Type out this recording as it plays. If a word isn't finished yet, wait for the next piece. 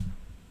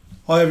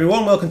Hi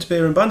everyone, welcome to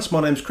Beer and Bants.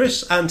 My name's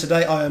Chris, and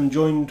today I am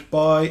joined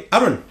by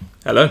Aaron.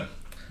 Hello.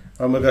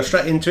 And we'll go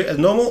straight into it as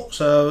normal.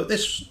 So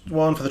this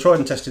one, for the tried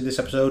and tested, this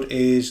episode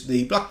is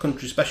the Black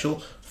Country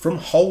Special from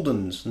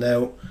Holden's.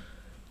 Now,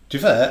 to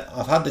be fair,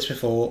 I've had this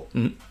before,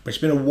 but it's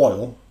been a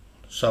while,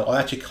 so I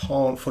actually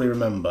can't fully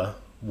remember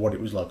what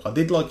it was like. I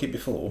did like it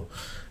before.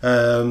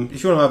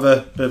 If you want to have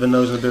a bit of a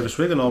nose and a bit of a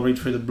swig, and I'll read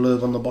through the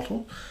blurb on the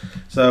bottle.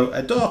 So,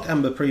 a dark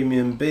amber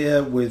premium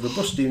beer with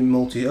robusty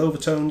malty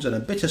overtones and a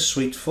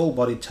bittersweet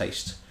full-bodied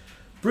taste.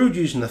 Brewed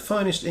using the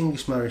finest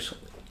English Maris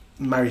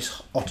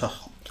Otter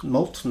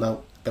malt,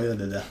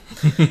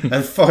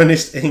 and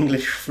finest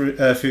English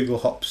frugal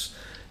hops.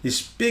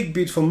 This big,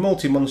 beautiful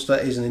malty monster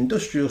is an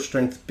industrial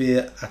strength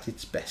beer at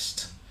its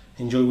best.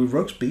 Enjoy with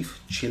roast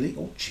beef, chili,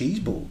 or cheese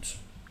boards.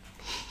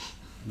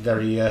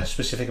 Very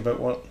specific about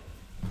what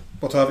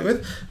I have it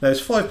with. Now it's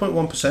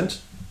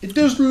 5.1%. It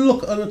does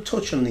look a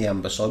touch on the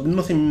amber side, but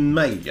nothing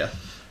major.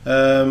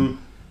 I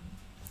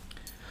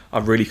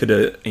really could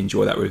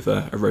enjoy that with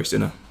a roast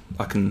dinner.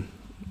 I can.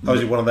 Oh,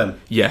 is it one of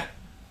them? Yeah,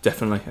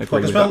 definitely. I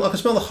can smell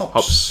the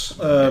hops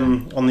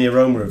on the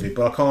aroma of it,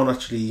 but I can't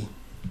actually.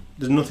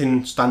 There's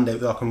nothing stand out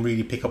that I can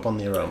really pick up on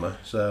the aroma.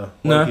 So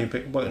what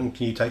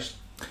can you taste?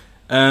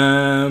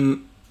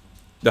 The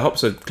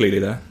hops are clearly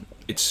there.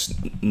 It's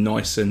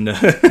nice and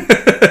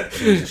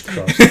Jesus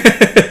Christ.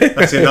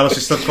 That's the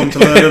analysis I've come to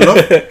learn and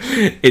love.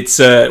 It's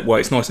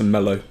it's nice and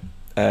mellow.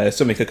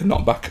 Something I can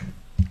knock back,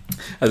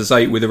 as I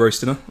say, with a roast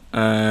dinner.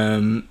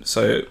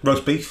 So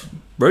roast beef.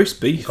 You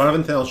can't have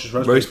anything else, just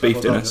roast beef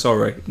dinner.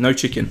 Sorry, no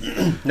chicken.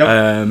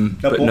 Nope.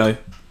 But no,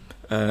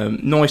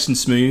 nice and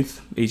smooth,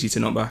 easy to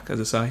knock back, as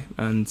I say,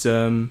 and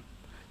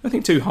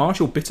nothing too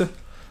harsh or bitter.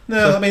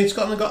 No, so, I mean it's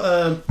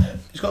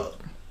got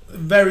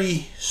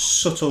very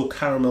subtle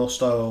caramel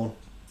style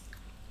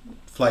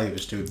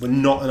flavours to it, but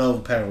not an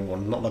overpowering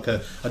one, not like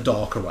a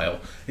darker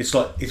ale. It's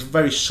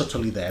very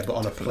subtly there, but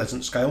on a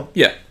pleasant scale.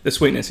 Yeah, the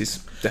sweetness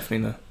is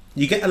definitely there.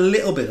 You get a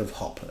little bit of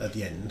hop at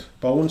the end,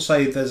 but I wouldn't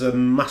say there's a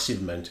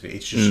massive amount of it.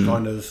 It's just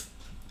kind of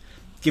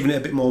giving it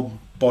a bit more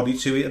body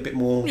to it, a bit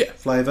more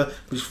flavour.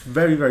 But it's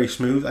very, very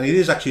smooth, and it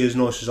is actually as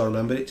nice as I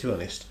remembered it, to be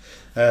honest.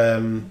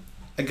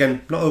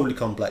 Again, not overly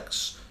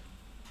complex.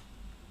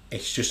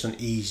 It's just an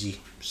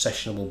easy,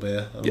 sessionable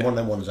beer. And one of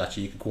them ones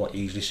actually you could quite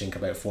easily sink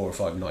about 4 or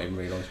 5 and not even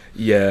realise.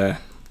 Yeah,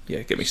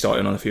 get me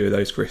started on a few of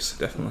those, Chris,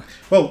 definitely.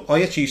 Well,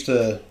 I actually used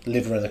to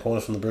live around the corner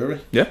from the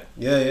brewery. Yeah?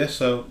 Yeah,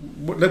 so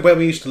where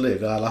we used to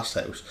live, our last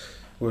house,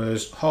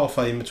 was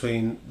halfway in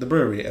between the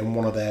brewery and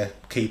one of their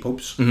key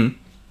pubs. Mm-hmm.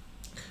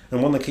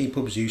 And one of the key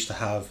pubs used to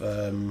have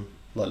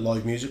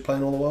live music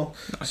playing all the while.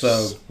 Nice.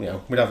 So,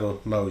 we'd have a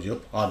mosey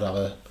up, I'd have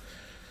a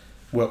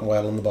work my way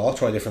along the bar,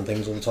 try different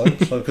things all the time.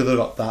 So because they've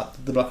got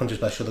the Black Country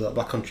Special, they've got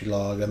Black Country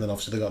Lager, and then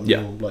obviously they've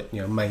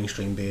got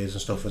mainstream beers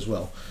and stuff as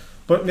well.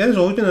 But there's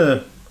always been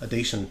a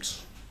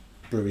decent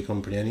brewery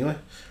company anyway.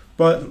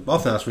 But I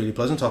think that's really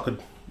pleasant. I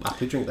could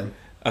happily drink them.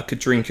 I could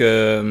drink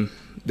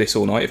this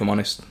all night if I'm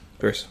honest,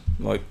 Chris.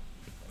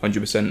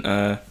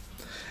 100%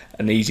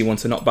 an easy one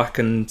to knock back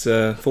and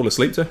fall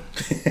asleep to.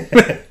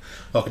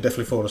 I could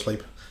definitely fall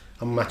asleep.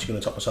 I'm actually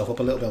going to top myself up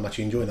a little bit. I'm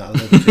actually enjoying that a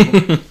little bit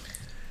too much.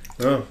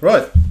 Oh,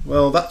 right,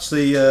 well that's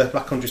the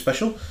Black Country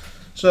Special.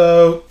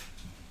 So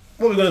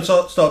what we're going to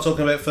start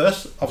talking about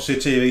first, obviously a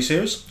TV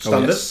series,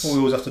 standard, what we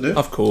always have to do.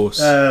 Of course.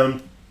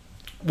 One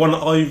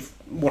that I've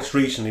watched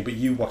recently but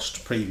you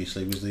watched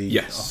previously was the...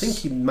 Yes. I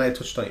think you may have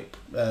touched on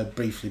it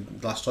briefly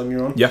last time you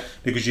were on. Yeah.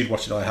 Because you'd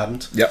watched it, I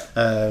hadn't. Yeah.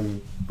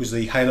 Was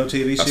the Halo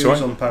TV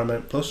series on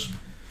Paramount Plus.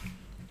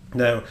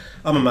 Now,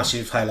 I'm a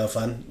massive Halo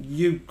fan.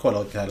 You quite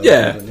like Halo,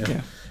 don't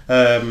you?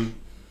 Yeah.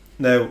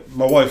 Now,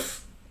 my wife...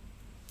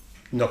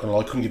 Not gonna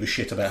lie, couldn't give a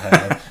shit about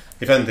Halo.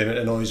 If anything, it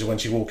annoys her when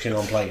she walks in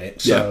on playing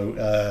it.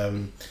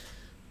 So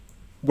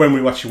when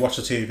we actually watched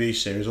the TV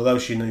series, although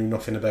she knew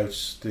nothing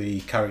about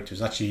the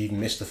characters, actually even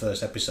missed the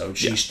first episode,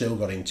 she still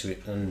got into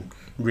it and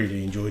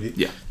really enjoyed it.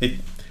 Yeah.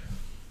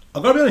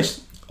 I've got to be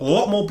honest, a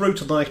lot more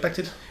brutal than I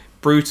expected.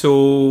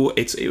 Brutal.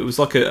 It was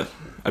like a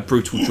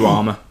brutal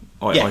drama.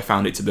 I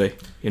found it to be.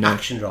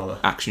 Action drama.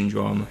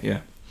 Yeah.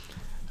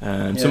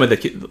 Some of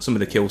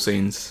the kill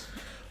scenes.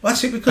 Well,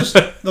 that's it, because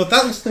that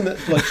was the thing that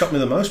shocked me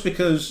the most,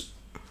 because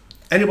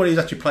anybody who's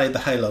actually played the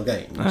Halo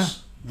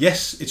games,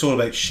 yes, it's all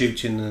about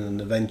shooting and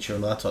adventure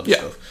and that type of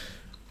stuff,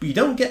 but you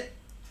don't get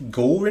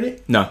gore in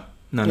it. No.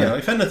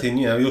 If anything,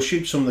 you'll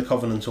shoot some of the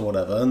Covenant or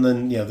whatever, and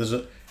then there's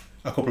a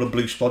couple of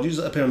blue splodges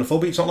that appear on the floor,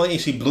 but it's not like you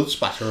see blood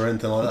spatter or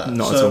anything like that.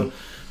 Not at all.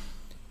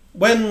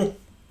 When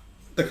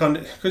the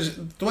because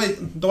the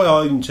way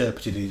I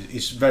interpreted it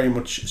is very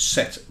much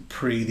set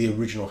pre the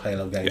original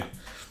Halo game. Yeah.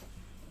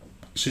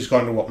 So it's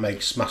kind of what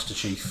makes Master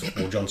Chief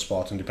or John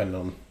Spartan, depending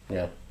on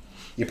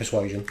your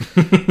persuasion.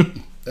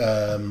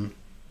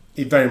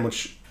 It very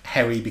much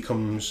how he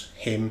becomes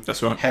him.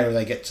 That's right. How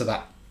they get to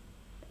that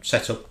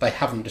setup. They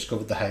haven't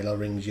discovered the Halo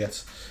rings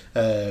yet,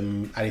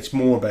 and it's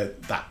more about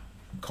that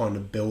kind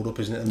of build up,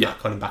 isn't it? And that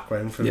kind of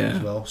background for him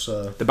as well.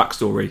 So the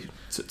backstory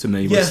to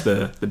me was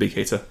the big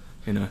hitter,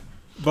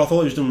 But I thought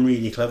it was done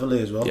really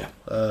cleverly as well. Yeah.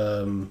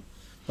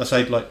 I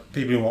say, like,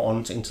 people who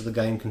aren't into the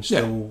game can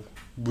still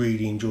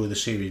really enjoy the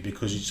series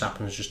because it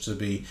happens just to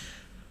be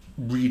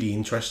really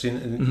interesting.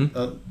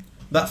 And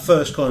that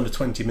first kind of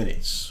 20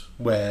 minutes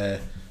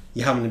where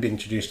you haven't been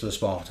introduced to the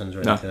Spartans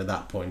or anything at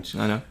that point.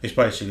 I know. It's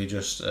basically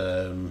just,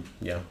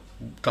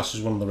 class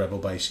is one of the rebel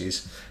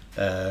bases.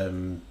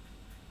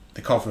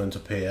 The Covenant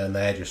appear and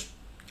they're just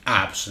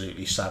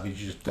absolutely savage,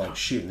 just like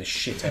shooting the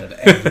shit out of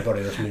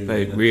everybody that's moving.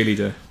 They really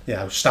do.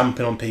 Yeah,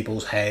 stamping on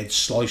people's heads,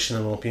 slicing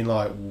them up, and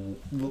like,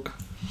 look,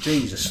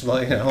 Jesus,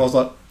 like, I was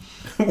like,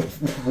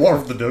 what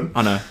have they done?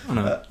 I know.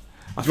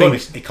 To be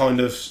honest, it kind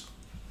of,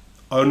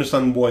 I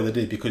understand why they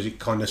did because it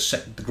kind of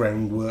set the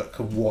groundwork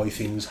of why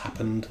things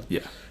happened.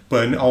 Yeah.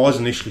 But I was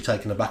initially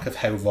taken aback of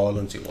how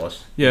violent it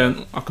was.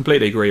 Yeah, I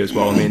completely agree as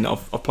well. I mean,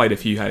 I've played a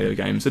few Halo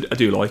games. I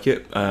do like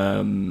it.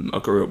 I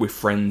grew up with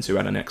friends who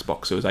had an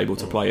Xbox, so I was able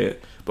to play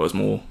it, but it was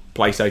more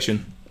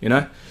PlayStation, you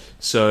know?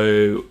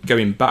 So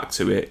going back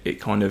to it, it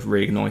kind of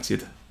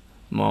reignited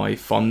my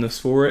fondness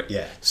for it.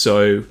 Yeah.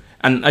 So,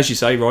 and as you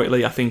say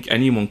rightly, I think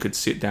anyone could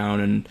sit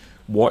down and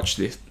watch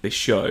this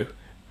show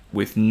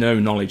with no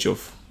knowledge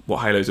of what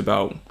Halo's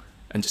about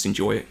and just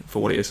enjoy it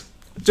for what it is.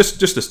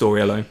 Just the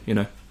story alone, you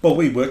know. Well,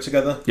 we work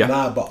together, Yeah. and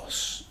our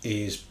boss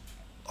is,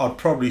 I'd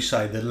probably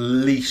say, the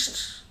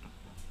least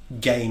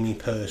gamey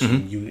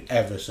person you would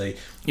ever see.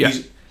 Yeah.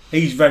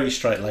 He's very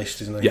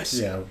straight-laced, isn't he? Yes.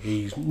 You know,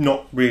 he's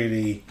not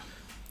really,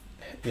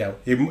 you know,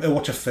 he'll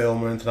watch a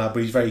film or anything like that,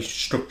 but he's very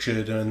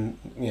structured and,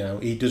 you know,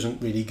 he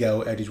doesn't really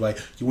go out his way.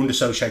 You wouldn't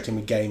associate him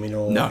with gaming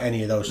or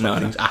any of those sort of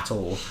things at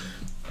all.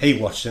 He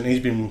watched it and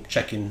he's been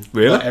checking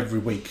like, every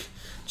week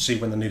to see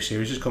when the new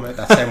series has come out.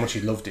 That's how much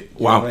he loved it. Wow.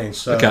 You know what I mean?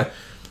 So, okay.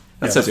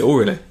 That says it all,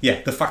 really. Yeah,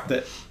 the fact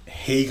that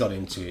he got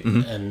into it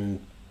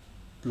and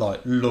like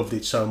loved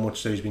it so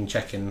much that he's been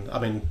checking. I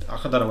mean, I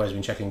don't know where he's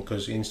been checking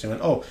because he instantly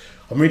went, "Oh,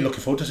 I'm really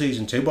looking forward to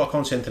season 2, but I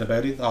can't see anything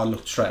about it." I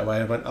looked straight away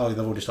and went, "Oh, they've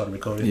already started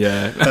recording."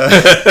 Yeah.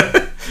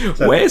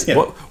 So,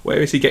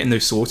 where is he getting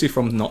those sorted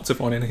from? Not to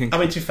find anything. I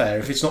mean, to be fair,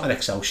 if it's not an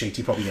Excel sheet,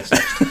 he probably gets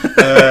next.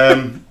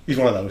 He's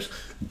one of those.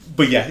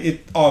 But yeah,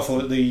 I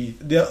thought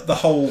the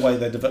whole way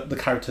the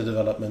character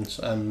development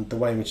and the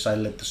way in which they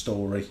lived the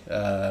story,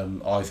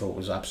 I thought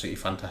was absolutely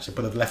fantastic.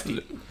 But they've left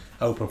it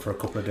open for a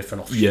couple of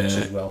different options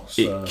as well.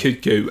 So. It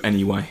could go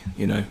anyway,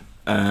 you know.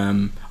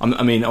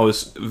 I mean, I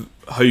was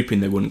hoping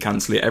they wouldn't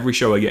cancel it. Every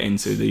show I get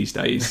into these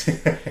days,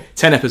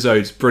 10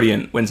 episodes,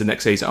 brilliant. When's the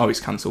next season? Oh,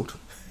 it's cancelled.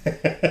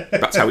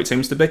 That's how it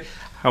seems to be.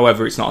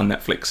 However, it's not on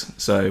Netflix,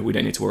 so we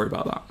don't need to worry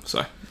about that.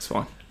 So it's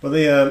fine. Well,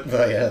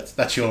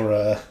 that's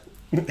your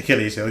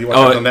Achilles heel. You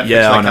watch it on Netflix.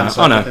 Yeah,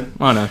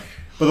 I know.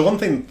 But the one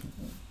thing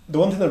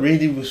that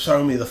really was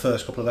showing me the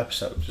first couple of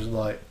episodes was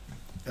like,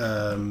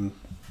 I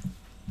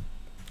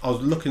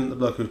was looking at the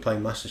bloke who was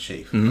playing Master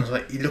Chief. And I was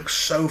like, he looks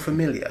so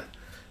familiar,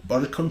 but I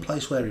just couldn't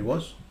place where he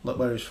was, like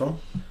where he's from.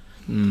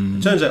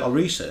 It turns out I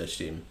researched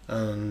him,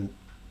 and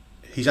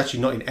he's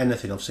actually not in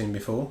anything I've seen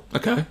before.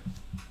 Okay.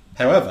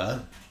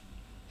 However,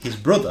 his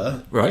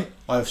brother, right,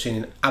 I've seen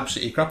in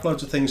absolutely crap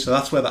loads of things, so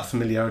that's where that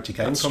familiarity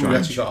came from. We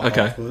actually got a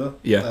half brother.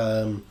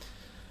 Yeah.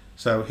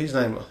 So his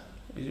name,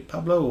 is it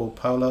Pablo or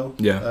Paolo?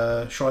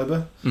 Yeah.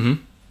 Schreiber.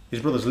 Mm-hmm.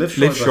 His brother's Liv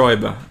Schreiber. Liv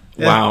Schreiber.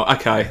 Yeah. Wow.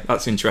 Okay,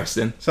 that's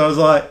interesting. So I was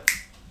like,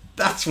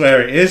 that's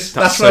where it is.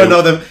 That's where I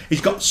know them.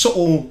 He's got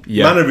subtle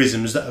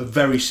mannerisms that are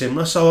very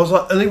similar. So I was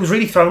like, and it was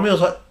really throwing me. I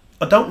was like,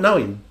 I don't know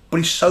him, but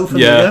he's so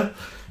familiar. Yeah.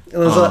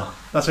 And I was like,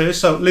 that's who it is.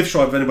 So Liv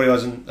Schreiber, if anybody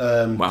hasn't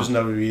doesn't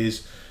know who he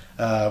is.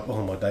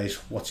 Oh my days,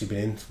 what's he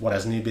been in? What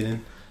hasn't he been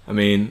in? I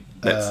mean,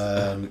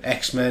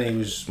 X-Men. He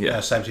was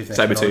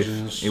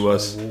Sabretooth. He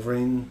was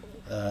Wolverine.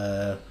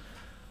 Oh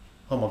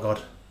my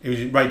god, he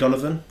was Ray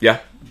Donovan. Yeah,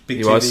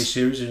 big TV series.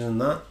 He was in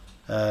that.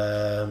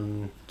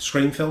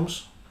 Scream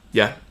films.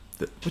 Yeah.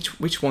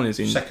 Which one is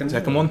in? Second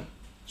one.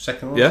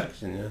 Second one. Yeah.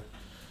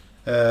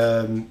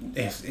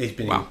 He's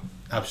been in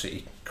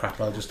absolutely crap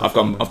loads of stuff.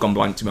 I've gone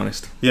blank, to be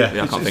honest. Yeah,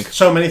 I can't think.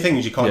 So many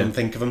things you can't even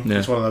think of them. Yeah.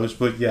 It's one of those,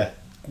 but yeah,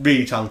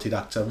 really talented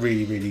actor,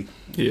 really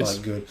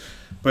good.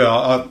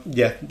 But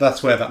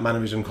that's where that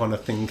mannerism kind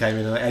of thing came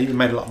in, and it even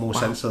made a lot more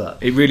sense of that.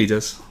 It really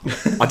does.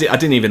 I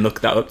didn't even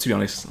look that up, to be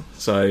honest.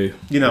 So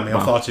you know me,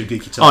 I'm far too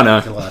geeky to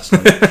anything like that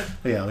stuff.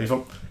 Yeah,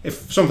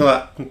 if something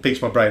like that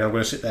piques my brain, I'm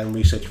going to sit there and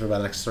research for about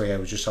the next 3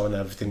 hours just so I know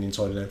everything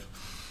inside and out.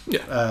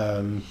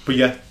 Yeah. But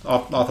yeah, I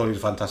thought it was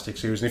a fantastic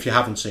series, and if you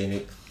haven't seen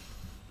it,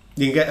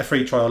 you can get a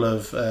free trial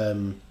of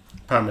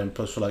Paramount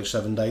Plus for like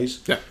 7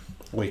 days. Yeah.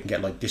 Or you can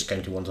get like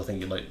discounted ones. I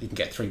think you can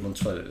get 3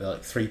 months for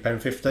like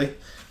 £3.50.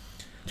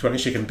 To be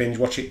honest, you can binge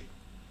watch it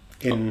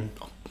in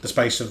the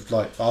space of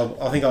like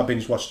I think I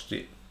binge watched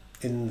it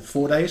in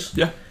 4 days.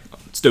 Yeah,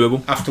 it's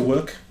doable after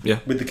work. Yeah,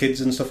 with the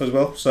kids and stuff as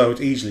well, so it's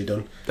easily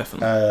done.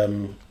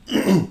 Definitely.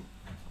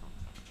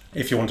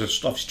 If you want to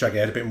obviously drag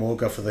it out a bit more,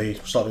 go for the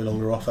slightly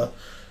longer offer.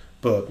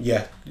 But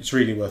yeah, it's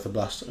really worth a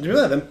blast. And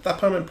that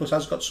Paramount Plus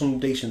has got some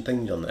decent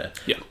things on there.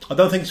 Yeah, I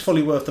don't think it's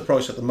fully worth the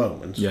price at the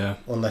moment. Yeah,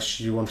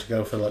 unless you want to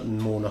go for like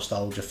more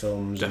nostalgia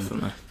films.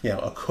 Definitely. And,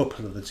 a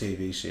couple of the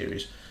TV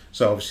series.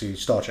 So obviously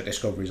Star Trek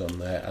Discovery's on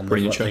there, and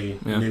Brilliant they've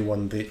got show, the new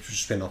one, the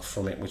spin off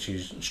from it, which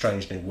is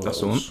Strange New Worlds. That's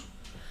the one.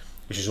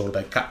 Which is all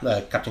about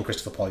Captain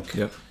Christopher Pike.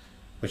 Yep.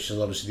 Which is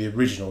obviously the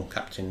original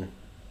captain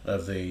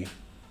of the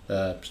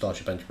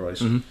Starship Enterprise.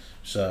 Mm-hmm.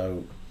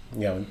 So,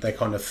 you know, they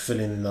kind of fill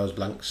in those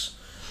blanks.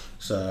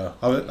 So,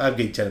 I've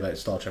geeked out about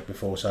Star Trek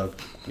before, so,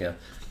 yeah.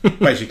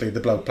 Basically,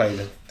 the bloke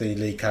played the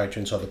lead character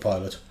inside the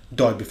pilot,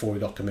 died before he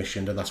got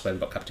commissioned, and that's where we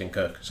got Captain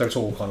Kirk. So it's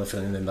all kind of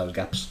filling in those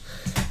gaps.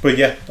 But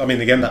yeah, I mean,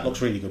 again, that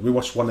looks really good. We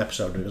watched one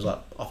episode and it was like,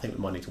 I think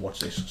we might need to watch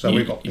this. So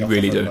we've got the offer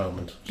really for do. the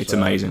moment. It's so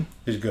amazing.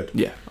 It's good.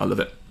 Yeah, I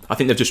love it. I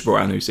think they've just brought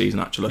out a new season,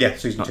 actually. Yeah,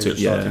 season 2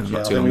 started.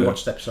 I think we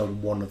watched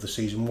episode 1 of the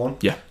season 1.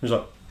 Yeah. It was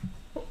like,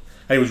 and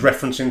he was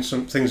referencing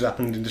some things that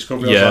happened in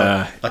Discovery. Yeah. I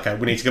was like, okay,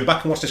 we need to go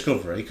back and watch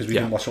Discovery because we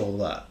didn't watch all of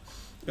that.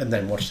 And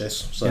then watch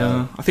this. So.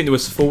 Yeah, I think there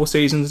was 4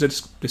 seasons of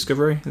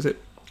Discovery, is it?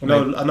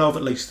 No, I know of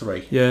at least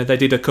 3. Yeah, they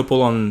did a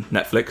couple on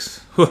Netflix.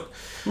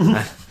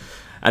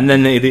 And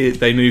then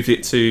they moved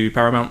it to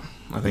Paramount,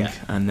 I think.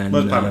 Yeah. And then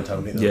Paramount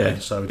owned it, yeah,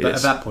 so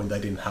at that point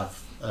they didn't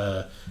have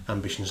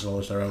ambitions to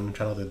launch their own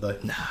channel, did they?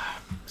 Nah.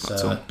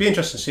 So it'd be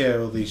interesting to see how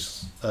all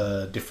these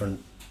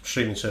different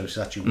streaming services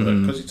actually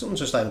work, because it's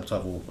unsustainable to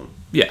have all of them.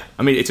 Yeah,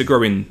 I mean, it's a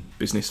growing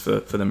business for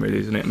them, really,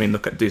 isn't it? I mean,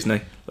 look at Disney.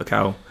 Look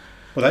how...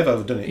 Well, they've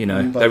overdone it. You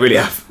know, they really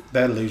have.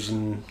 They're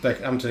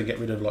having to get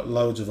rid of like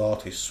loads of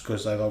artists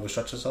because they've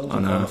overstretched themselves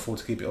and can't afford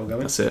to keep it all going.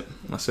 That's it.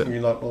 And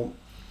you're like, well,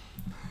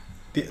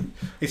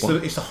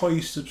 it's the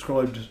highest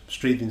subscribed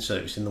streaming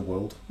service in the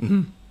world.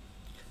 Mm-hmm.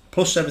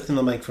 Plus everything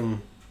they make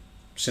from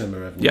cinema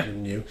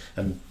revenue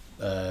and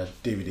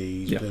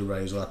DVDs,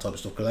 Blu-rays, all that type of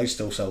stuff, because they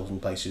still sell in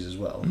places as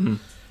well. Mm-hmm.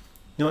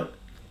 You know,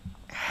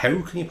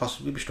 how can you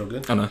possibly be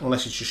struggling? I know.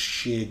 Unless it's just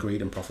sheer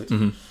greed and profit.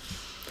 Mm-hmm.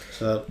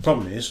 So the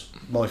problem is,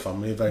 my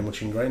family are very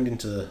much ingrained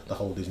into the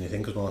whole Disney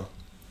thing, because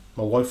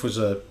my wife was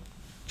a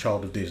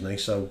child of Disney,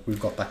 so we've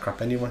got that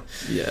crap anyway.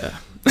 Yeah.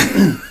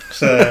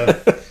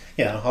 So,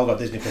 yeah, I've got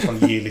Disney Plus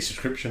on a yearly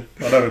subscription.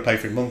 I don't pay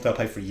for a month, I'll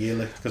pay for a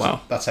yearly, because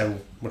that's how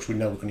much we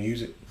know we're going to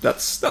use it.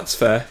 That's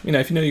fair. You know,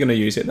 if you know you're going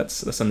to use it,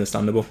 that's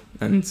understandable.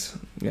 And,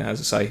 yeah, as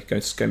I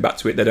say, going back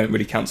to it, they don't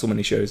really cancel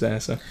many shows there,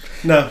 so...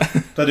 No,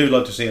 they do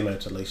like to see them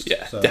out, at least.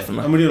 Yeah, so,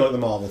 definitely. And we do like the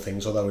Marvel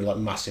things, although we're like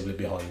massively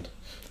behind.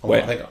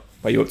 Where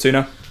are you up to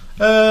now?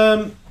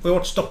 We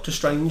watched Doctor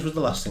Strange was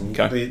the last thing.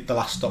 Okay. The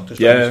last Doctor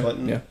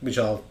Strange, which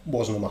I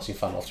wasn't a massive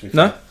fan of, to be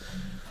fair.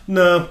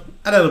 No,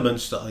 had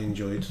elements that I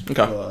enjoyed. Okay.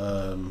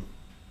 But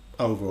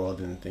overall, I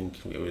didn't think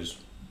it was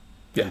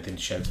anything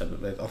to shout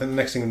about. I think the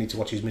next thing we need to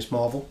watch is Miss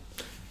Marvel.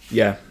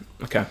 Yeah,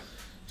 okay.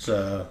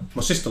 So,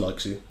 my sister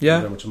likes it. Yeah.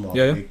 Very much a Marvel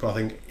Yeah. geek, but I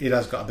think it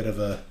has got a bit of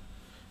a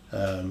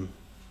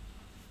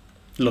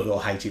love it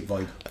or hate it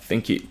vibe. I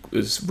think it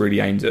was really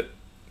aimed at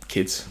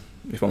kids,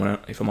 if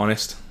I'm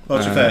honest.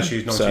 Well, to be fair,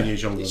 she's 19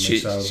 years younger than me,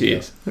 so... She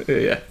is.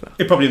 Yeah.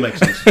 It probably makes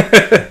sense.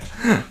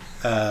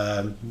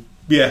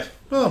 Yeah.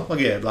 Well,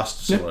 yeah,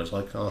 Blast is what it's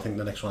like. I think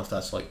the next one after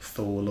that's like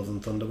Thor, Love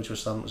and Thunder, which we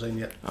still haven't seen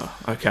yet. Oh,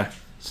 okay.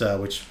 So,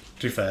 which,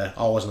 to be fair,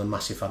 I wasn't a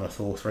massive fan of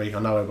Thor 3. I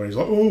know everybody's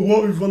like, oh,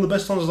 what, we've won the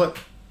best ones. I was like,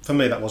 for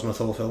me, that wasn't a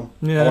Thor film.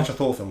 Yeah. I watch a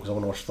Thor film because I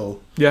want to watch Thor.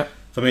 Yeah.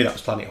 For me, that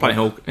was Planet Hulk. Planet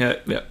Hulk,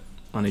 yeah.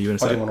 I know you were going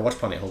to say. I didn't want to watch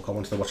Planet Hulk, I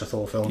wanted to watch a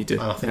Thor film. You did,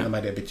 And I think they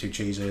made it a bit too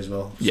cheesy as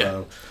well.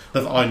 Yeah.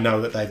 So, I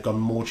know that they've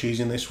gone more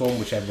cheesy in this one,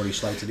 which everybody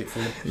slated it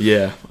for.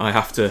 Yeah, I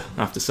have to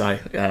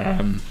say.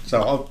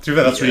 So, to be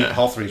fair, that's really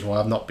half the reason why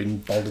I've not been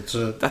bothered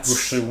to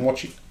rush through and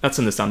watch it. That's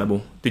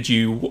understandable. Did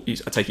you?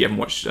 I take it you haven't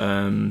watched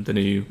the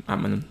new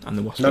Ant-Man and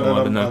the Wasp?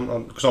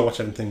 No, because I watch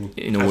everything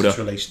in as order. it's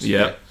released.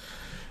 Yeah.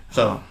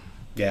 So,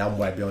 yeah, I'm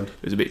way behind.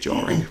 It was a bit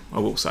jarring, I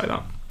will say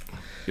that.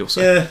 You'll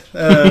see. Yeah.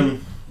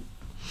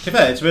 To be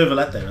fair, it's a bit of a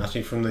letdown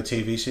actually from the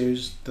TV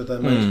series that they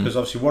made, because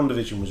obviously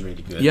WandaVision was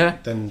really good. Yeah.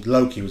 Then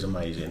Loki was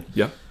amazing.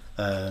 Yeah.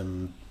 I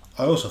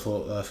also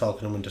thought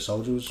Falcon and Winter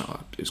Soldier was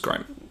it was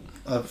great.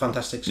 a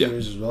fantastic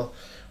series as well.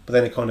 But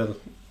then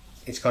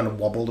it's kind of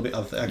wobbled a bit.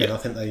 I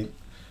think they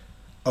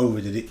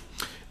overdid it.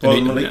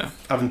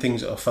 Having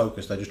things that are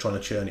focused, they're just trying to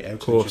churn it out. Of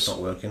course. It's just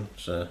not working.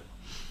 So.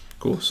 Of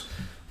course.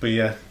 But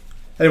yeah.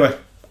 Anyway,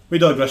 we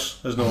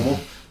digress as normal.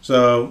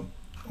 So.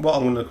 What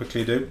I'm going to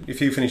quickly do,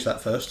 if you finish that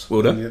first,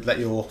 will do. Let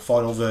your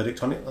final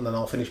verdict on it, and then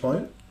I'll finish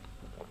mine.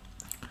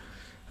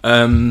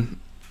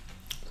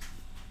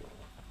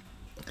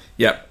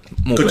 Yeah,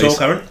 more good please.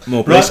 Talk, Aaron.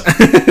 More please.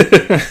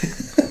 Right.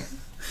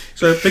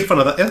 So, big fan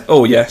of that, yeah?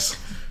 Oh, yes.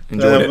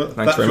 Enjoyed it.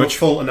 Thanks very much.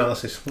 Full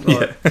analysis.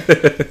 Right.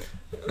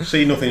 Yeah.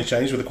 See, nothing's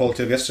changed with the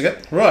quality of guests again.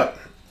 Right.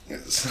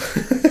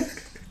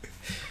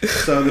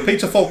 So, the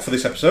pizza Falk for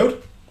this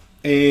episode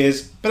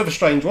is a bit of a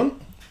strange one.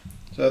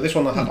 So this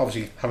one I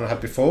obviously haven't had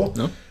before.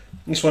 No.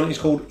 This one is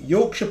called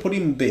Yorkshire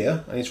Pudding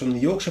Beer, and it's from the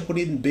Yorkshire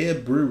Pudding Beer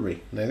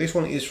Brewery. Now this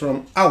one is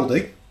from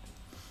Aldi.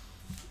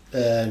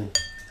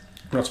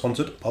 Not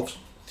sponsored,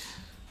 obviously.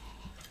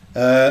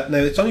 Now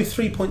it's only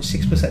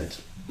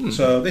 3.6%.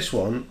 So this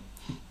one,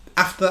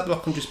 after that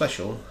Black Country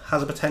Special,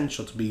 has a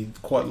potential to be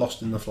quite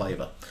lost in the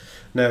flavour.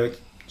 Now it's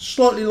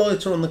slightly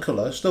lighter on the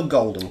colour, still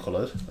golden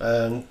coloured.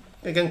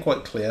 Again,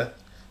 quite clear.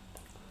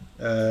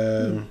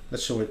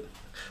 Let's see what.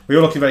 We're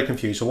all looking very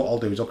confused, so what I'll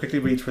do is I'll quickly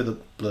read through the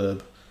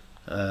blurb.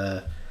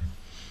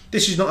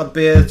 This is not a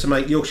beer to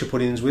make Yorkshire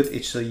puddings with,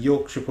 it's a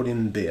Yorkshire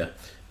Pudding Beer.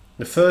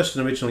 The first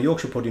and original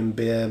Yorkshire Pudding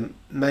Beer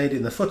made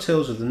in the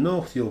foothills of the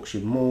North Yorkshire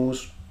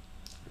moors.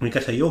 We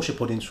get our Yorkshire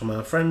puddings from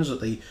our friends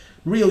at the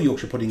Real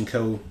Yorkshire Pudding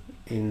Co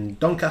in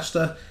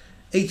Doncaster.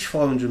 Each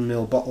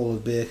 500ml bottle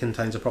of beer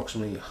contains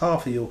approximately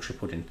half a Yorkshire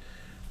pudding.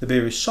 The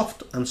beer is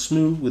soft and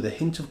smooth with a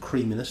hint of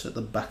creaminess at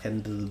the back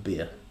end of the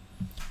beer.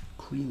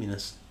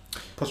 Creaminess.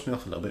 Puts me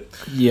off a little bit.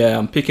 Yeah,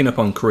 I'm picking up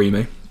on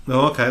creamy.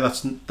 Oh, okay,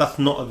 that's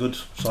not a good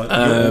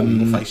sign.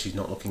 Your face is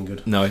not looking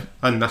good. No.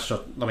 And that's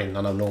just, I mean,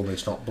 I know normally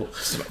it's not, but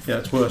yeah,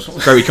 it's worse.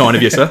 Very kind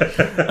of you,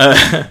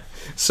 sir.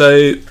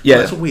 So, yeah.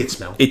 Well, it's a weird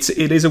smell. It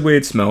is a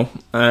weird smell.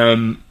 It's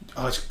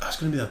going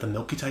to be like the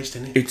milky taste,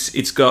 isn't it?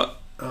 It's got...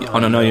 I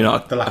don't know, you're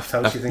not... The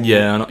lactose, you think?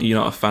 Yeah, you're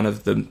not a fan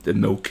of the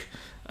milk.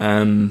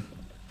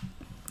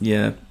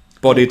 Yeah.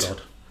 Bodied. Oh,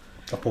 God.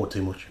 I poured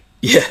too much.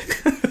 Yeah.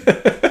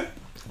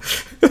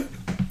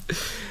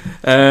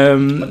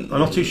 I'm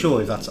not too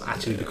sure if that's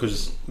actually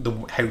because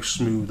how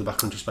smooth the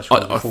Backcountry Special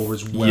was before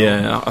as well.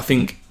 Yeah, I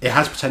think... It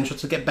has potential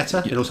to get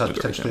better. It also has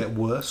potential to get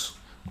worse.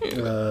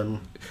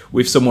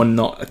 With someone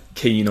not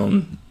keen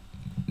on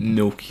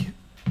milk,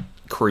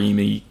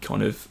 creamy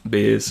kind of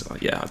beers,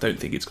 yeah, I don't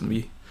think it's going to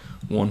be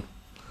one.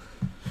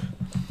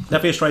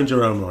 There'll be a strange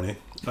aroma on it.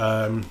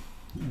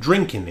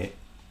 Drinking it,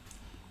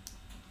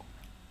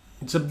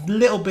 it's a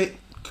little bit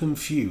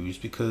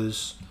confused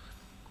because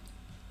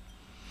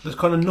there's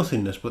kind of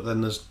nothingness, but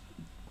then there's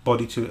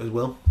body to it as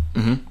well.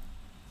 Mm-hmm.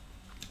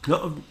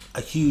 Not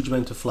a huge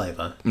amount of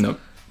flavour. No.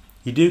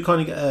 You do kind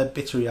of get a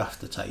bittery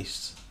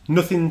aftertaste.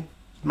 Nothing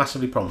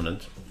massively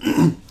prominent.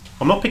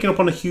 I'm not picking up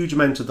on a huge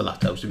amount of the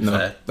lactose, to be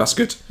fair. That's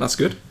good. That's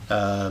good.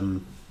 But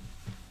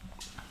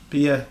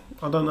yeah,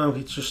 I don't know.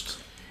 It's just...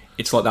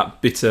 It's like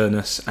that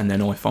bitterness, and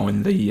then I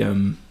find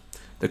the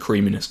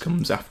creaminess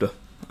comes at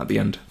the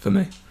end for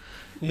me.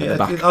 Yeah,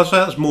 I'd say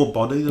that's more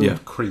body than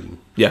cream.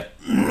 Yeah.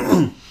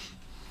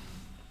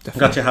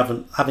 Definitely.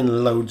 Actually, having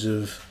loads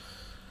of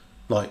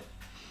like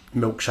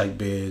milkshake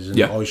beers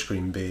and ice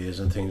cream beers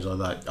and things like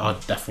that, I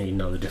definitely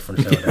know the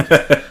difference.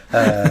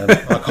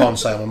 I can't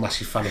say I'm a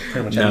massive fan of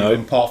pretty much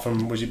anything apart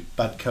from, was it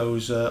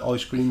Badco's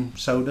ice cream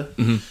soda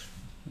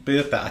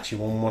beer? That actually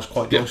one was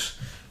quite nice.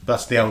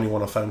 That's the only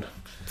one I found.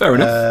 Fair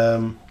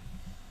enough.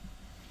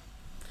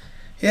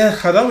 Yeah,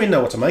 I don't really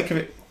know what to make of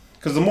it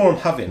because the more I'm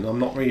having, I'm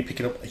not really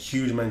picking up a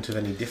huge amount of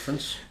any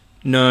difference.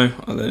 No,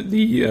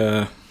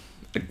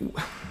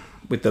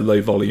 with the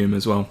low volume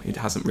as well, it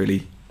hasn't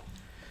really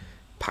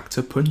packed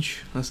a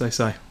punch, as they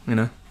say, you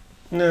know.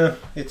 No,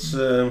 it's...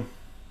 I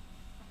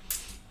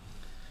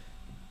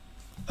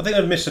think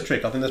I've missed a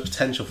trick. I think there's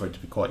potential for it to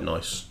be quite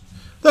nice.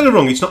 Don't get me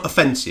wrong, it's not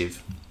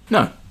offensive.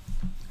 No.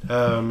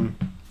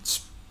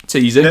 It's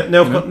easy.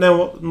 Now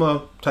what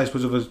my taste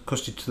buds have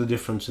adjusted to the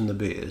difference in the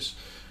beers,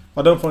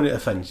 I don't find it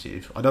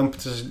offensive. I don't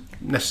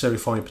necessarily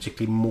find it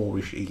particularly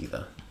moreish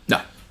either.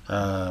 No.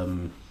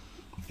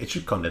 It's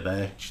just kind of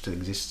there. It just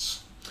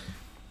exists.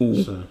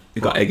 Ooh, so,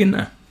 you got egg in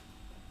there.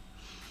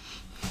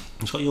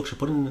 It's got Yorkshire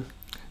pudding in there.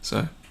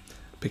 So,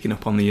 picking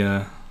up on the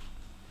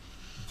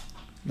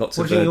lots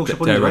what of... do you think Yorkshire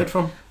pudding is made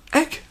from?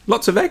 Egg.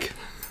 Lots of egg.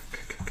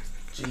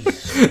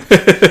 Jesus.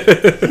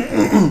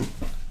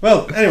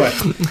 Well, anyway,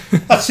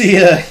 that's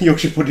the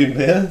Yorkshire Pudding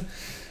Beer.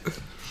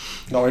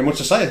 Not very much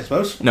to say, I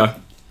suppose. No.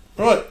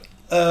 Right.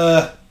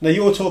 Now,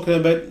 you're talking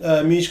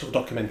about musical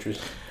documentaries.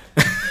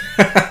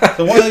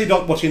 So why are you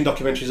not watching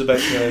documentaries about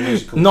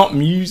musicals? Not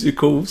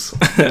musicals.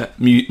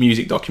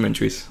 Music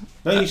documentaries.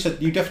 No,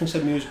 you definitely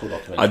said musical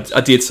documentaries.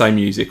 I did say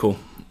musical.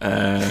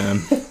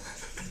 I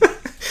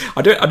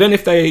don't know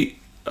if they...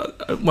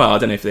 well, I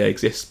don't know if they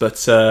exist, but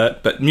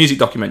music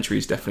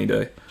documentaries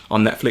definitely do.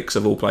 On Netflix,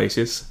 of all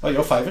places. Oh,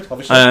 your favourite,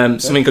 obviously.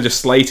 Something I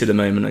just slated a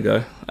moment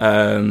ago.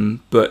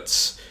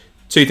 But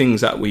two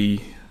things that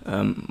we,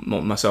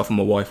 myself and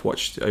my wife,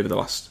 watched over the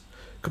last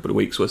couple of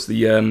weeks was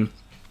the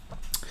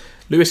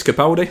Lewis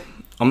Capaldi.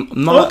 I'm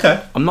not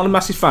a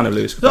massive fan of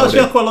Lewis Capaldi. No, actually,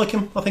 I quite like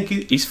him. I think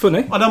he's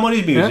funny. I don't mind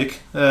his music.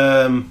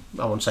 Yeah.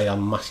 I won't say I'm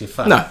a massive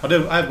fan. No.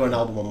 I've got an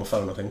album on my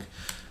phone, I think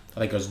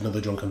it was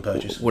another drunken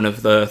purchase. One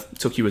of the...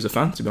 Took you as a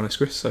fan, to be honest,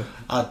 Chris, so...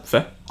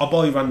 fair. I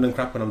buy random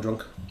crap when I'm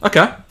drunk.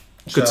 Okay.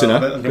 Good to know.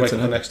 I'm going to wake up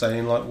the next day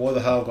and like, why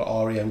the hell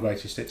got REM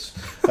greatest hits?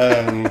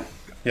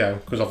 Yeah,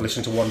 because I've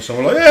listened to one song,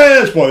 I'm like, yeah,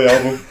 let's buy the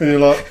album. And you're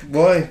like,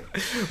 why?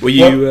 Were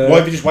you... why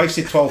have you just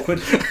wasted 12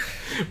 quid?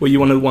 Were you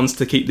one of the ones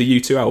to keep the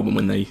U2 album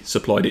when they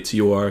supplied it to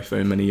your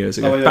iPhone many years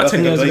ago? Oh, yeah, About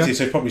 10 years ago?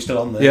 So it's probably still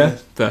on there. Yeah,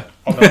 fair.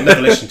 I've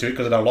never listened to it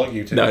because I don't like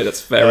U2. No,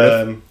 that's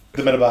fair enough.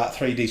 They've made about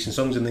 3 decent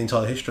songs in the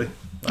entire history.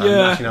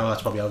 Yeah. Actually, no,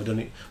 that's probably overdone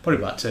it.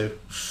 Probably about 2.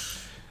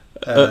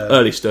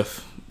 Early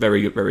stuff.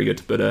 Very good, very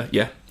good. But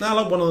yeah. No, I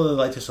like one of the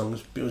latest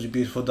songs. It was a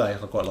beautiful day. I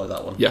quite like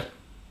that one. Yeah.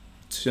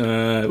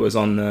 It was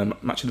on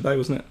Match of the Day,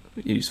 wasn't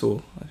it?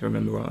 Useful, if I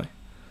remember right.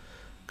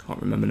 Can't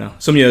remember now.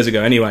 Some years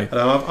ago, anyway. I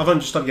know, I've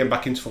only just started getting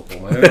back into football,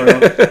 mate.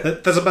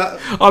 There's about...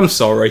 I'm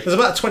sorry. There's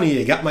about a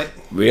 20-year gap, mate.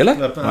 Really?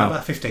 About a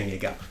 15-year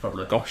gap,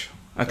 probably. Gosh.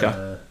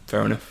 Okay.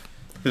 Fair enough.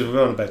 Because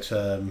we're on about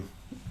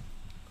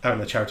having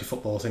a charity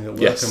football thing at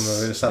work, Yes. and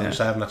we're established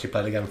I haven't actually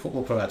played a game of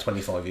football for about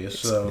 25 years.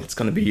 So It's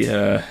going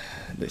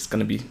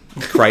to be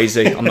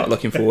crazy. I'm not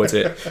looking forward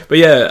to it. But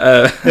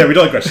yeah, we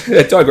digress.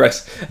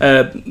 digress.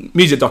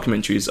 Music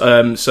documentaries.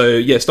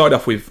 Started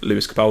off with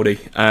Lewis Capaldi.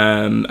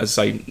 As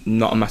I say,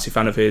 not a massive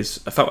fan of his.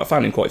 I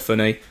found him quite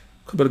funny.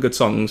 A couple of good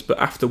songs, but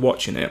after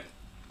watching it,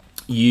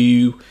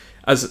 you,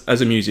 as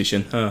a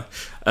musician,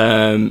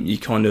 you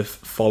kind of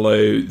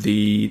follow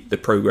the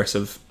progress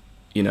of,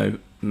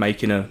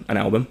 making an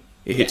album.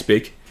 It hits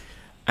big,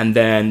 and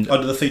then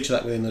do they feature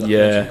that within the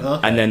documentary?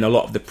 and then a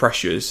lot of the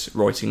pressures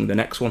writing the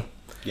next one.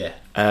 Yeah.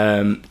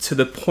 To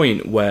the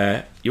point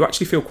where you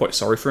actually feel quite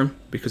sorry for him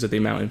because of the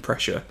amount of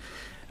pressure.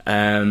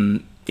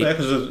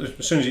 Because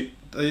as soon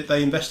as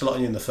they invest a lot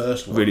in you in the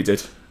first one, Really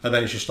did. and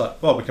then it's just like,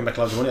 well, we can make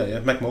loads of money, yeah,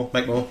 make more.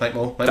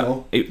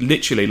 It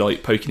literally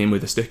like poking him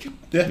with a stick.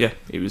 Yeah.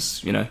 It was,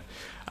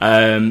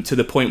 to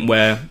the point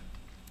where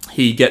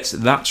he gets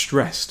that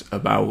stressed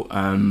about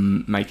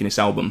making this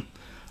album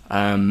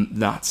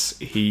that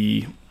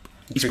he's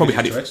probably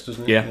had it,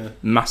 doesn't it?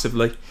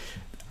 massively,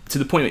 to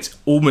the point it's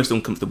almost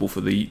uncomfortable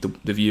for the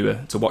viewer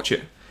to watch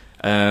it.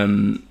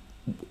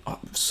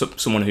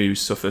 Someone who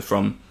suffered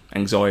from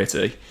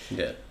anxiety,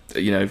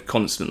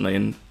 constantly,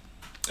 and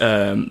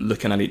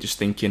looking at it, just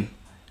thinking,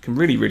 can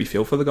really, really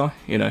feel for the guy,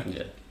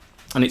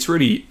 and it's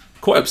really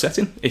quite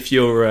upsetting if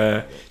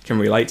you can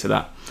relate to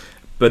that.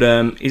 But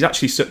he's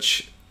actually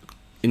such,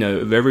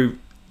 a very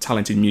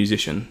talented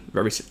musician,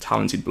 very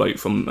talented bloke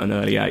from an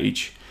early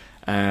age,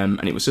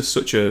 and it was just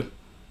such a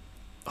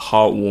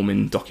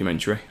heartwarming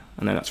documentary.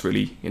 I know that's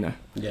really,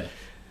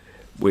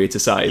 weird to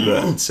say,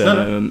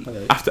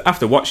 but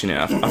after watching it,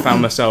 I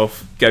found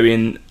myself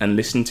going and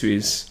listening to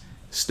his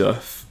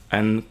stuff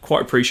and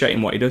quite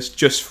appreciating what he does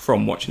just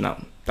from watching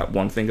that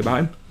one thing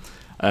about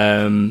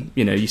him.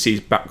 You see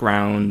his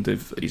background,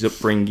 of his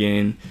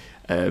upbringing,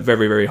 a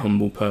very, very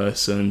humble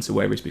person to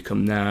where he's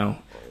become now.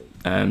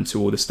 To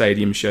all the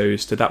stadium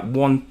shows, to that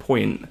one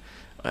point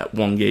at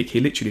one gig, he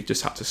literally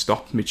just had to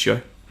stop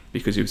mid-show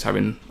because he was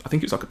having, I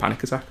think it was like a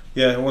panic attack.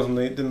 Yeah,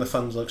 didn't the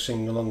fans like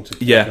sing along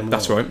to? Yeah,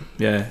 that's right.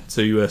 Yeah,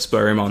 to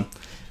spur him on.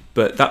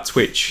 But that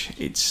twitch,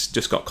 it's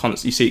just got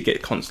constant. You see it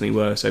get constantly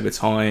worse over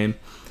time.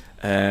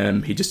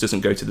 He just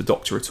doesn't go to the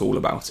doctor at all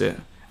about it,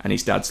 and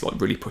his dad's like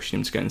really pushing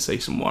him to go and see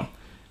someone.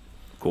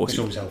 Of course, it's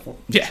always helpful.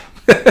 Yeah,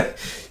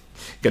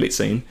 get it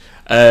seen.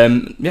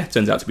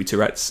 Turns out to be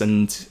Tourette's,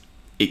 and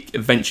it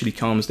eventually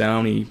calms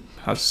down. He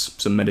has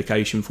some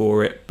medication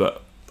for it,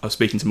 but I was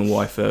speaking to my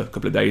wife a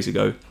couple of days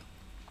ago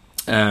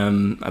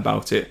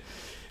about it.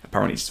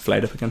 Apparently it's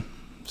flared up again.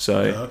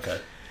 So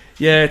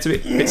it's a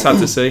bit sad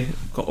to see.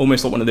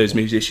 Almost like one of those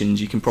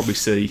musicians you can probably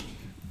see,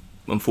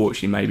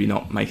 unfortunately, maybe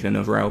not making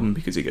another album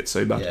because it gets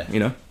so bad.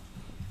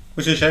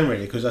 Which is a shame,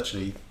 really, because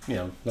actually,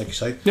 like you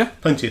say,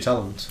 plenty of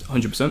talent.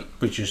 100%.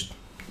 Which is,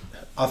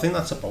 I think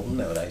that's a problem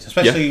nowadays,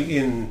 especially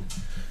in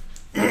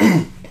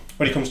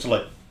when it comes to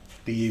like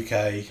the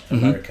UK,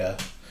 America.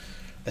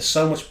 There's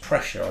so much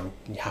pressure on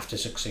you have to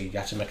succeed, you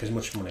have to make as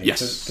much money.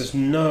 Yes. There's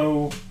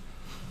no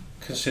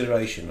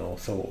consideration or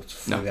thought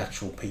for the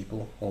actual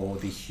people or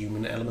the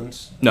human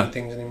elements in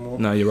things anymore.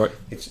 No, you're right.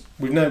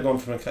 We've now gone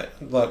from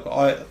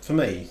for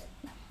me,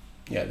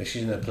 this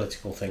isn't a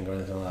political thing or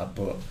anything like that,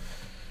 but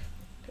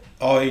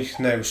I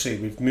now see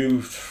we've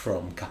moved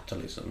from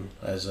capitalism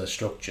as a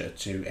structure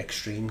to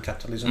extreme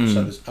capitalism.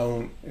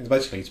 So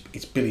basically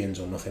it's billions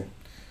or nothing.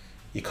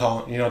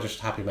 You're not just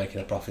happy making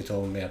a profit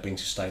or being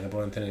sustainable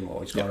or anything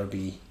anymore. It's got to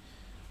be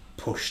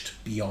pushed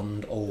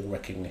beyond all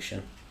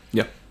recognition.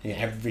 Yeah.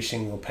 Every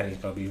single penny's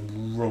got to be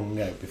wrung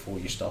out before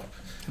you stop.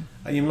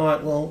 And you're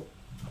like, well,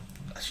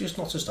 that's just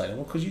not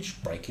sustainable because you're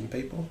just breaking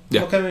people.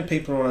 Yeah. Look how many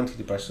people are on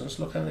antidepressants.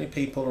 Look how many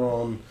people are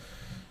on,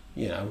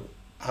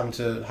 having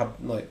to have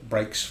like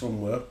breaks from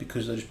work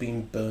because they're just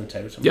being burnt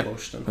out and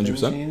pushed and 100%.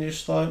 things. And you're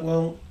just like,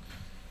 well,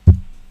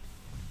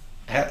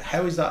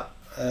 how is that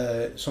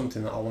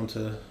something that I want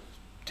to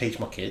teach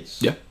my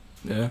kids? Yeah,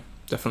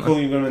 definitely.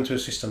 Well, you're going into a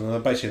system,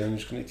 and basically then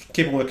just going to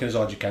keep on working as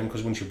hard as you can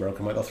because once you're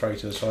broken, they'll throw you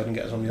to the side and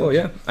get us on the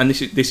other. And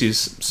this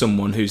is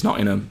someone who's not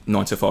in a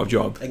 9-to-5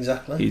 job.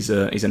 Exactly. He's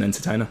an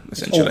entertainer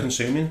essentially. It's all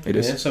consuming. It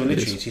is. So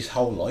literally, it's his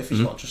whole life. It's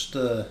not just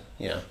I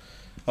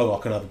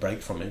can have a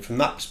break from it. From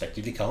that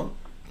perspective, you can't.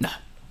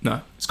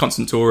 No. It's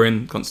constant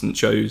touring, constant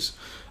shows.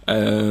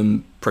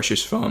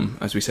 Precious from,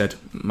 as we said,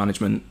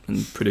 management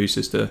and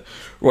producers to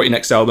write your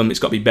next album. It's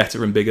got to be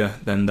better and bigger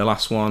than the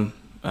last one.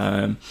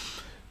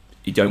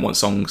 You don't want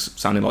songs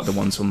sounding like the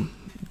ones from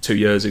 2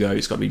 years ago.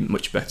 It's got to be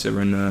much better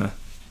and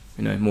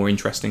more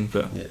interesting.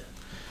 But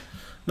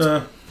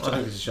I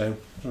think it's a shame.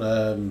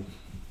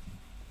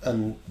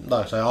 And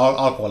like I say,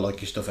 I quite like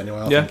his stuff anyway.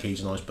 I think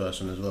he's a nice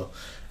person as well.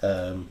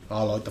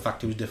 I like the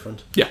fact he was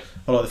different.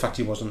 I like the fact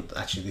he wasn't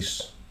actually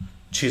this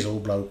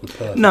chiseled bloke with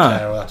perfect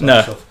hair or that type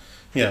of stuff.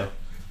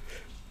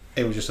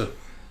 It was just a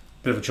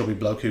bit of a chubby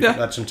bloke who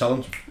had some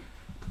talent.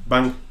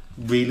 Bang.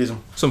 Realism.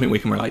 Something we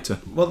can relate to.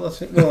 Well,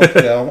 that's it. Well,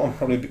 I'm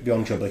probably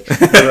beyond chubby. But,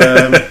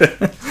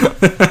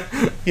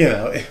 You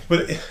know,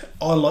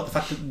 I like the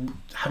fact that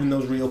having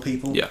those real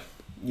people. Yeah.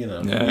 You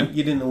know, Yeah.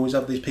 you didn't always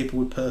have these people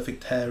with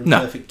perfect hair and No,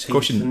 perfect of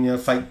course teeth you and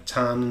fake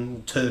tan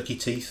and turkey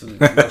teeth. And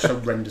the most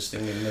horrendous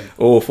thing in the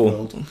Awful.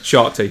 world.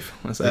 Shark teeth,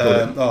 as they call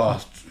it. Oh,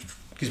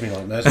 gives me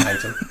nightmares. I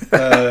hate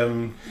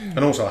them. And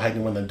also I hate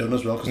them when they're done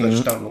as well because they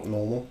just don't look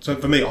normal. So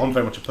for me, I'm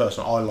very much a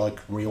person. I like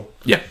real.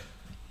 Yeah.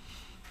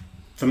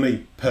 For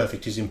me,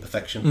 perfect is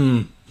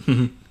imperfection.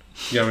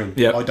 You know what I mean?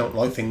 Yeah. I don't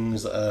like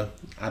things that are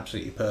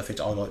absolutely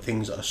perfect. I like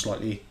things that are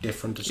slightly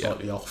different or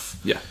slightly off.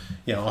 Yeah.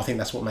 You know, I think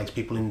that's what makes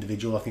people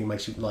individual. I think it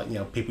makes you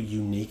people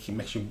unique. It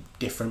makes you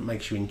different.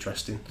 Makes you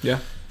interesting. Yeah.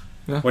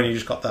 When you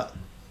just got that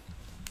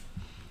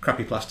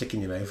crappy plastic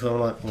in your mouth, I'm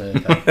like,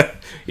 okay.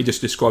 You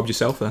just described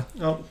yourself there.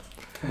 Oh,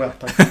 well,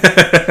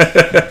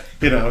 thanks.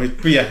 You know,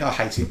 but yeah, I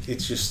hate it.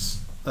 It's just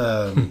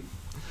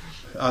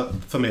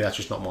for me, that's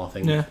just not my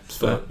thing. Yeah, it's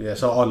fair. Yeah,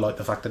 so I like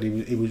the fact that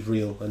he was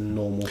real and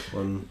normal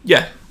and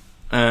Yeah,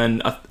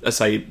 and I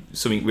say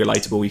something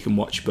relatable you can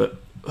watch, but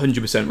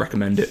 100%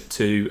 recommend it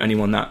to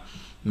anyone that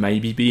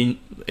maybe be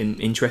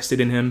interested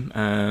in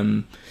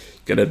him.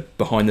 Get a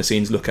behind the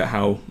scenes look at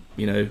how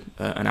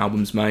an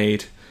album's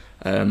made.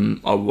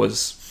 I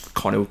was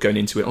kind of going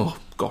into it. Oh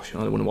gosh, I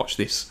don't want to watch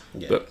this,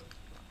 but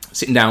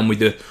sitting down with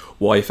the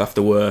wife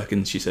after work,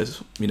 and she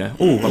says,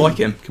 "Oh, I like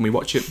him. Can we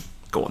watch it?"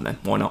 Go on then.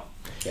 Why not?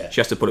 Yeah.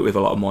 She has to put it with a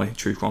lot of my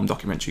true crime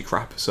documentary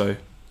crap, so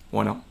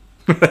why not?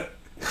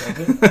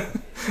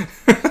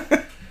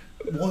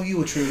 Why are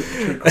you a true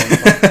crime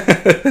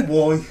fan?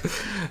 Why?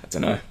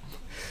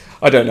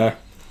 I don't know.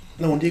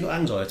 No wonder you got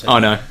anxiety. I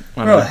know.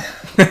 Right.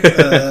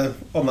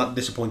 On that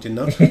disappointing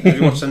note, have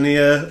you watched any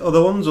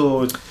other ones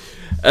or?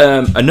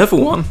 Another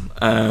one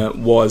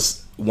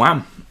was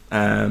Wham.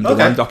 The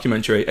Wham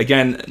documentary.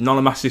 Again, not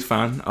a massive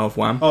fan of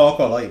Wham. Oh, I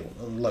quite like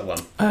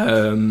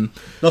Wham.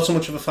 Not so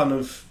much of a fan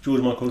of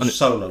George Michael's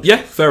solo. Yeah,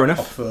 fair enough.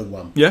 I preferred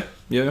Wham. Yeah.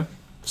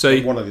 So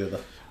one or the other.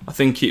 I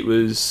think it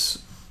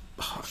was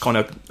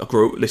I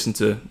grew up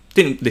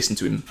didn't listen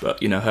to him,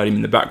 but heard him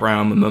in the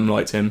background. My mum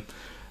liked him.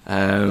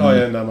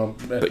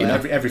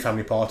 Every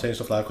family party and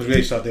stuff like that, because we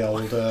used to have the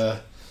old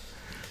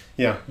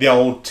the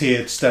old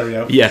tiered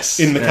stereo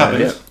in the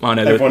cabinet. I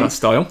know that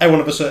style.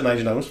 Everyone of a certain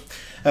age knows.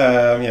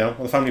 On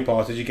the family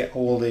parties you get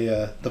all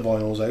the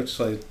vinyls out,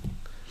 so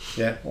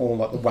all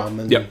like the Wham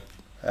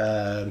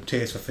and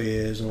Tears for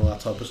Fears and all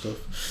that type of stuff.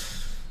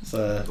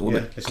 So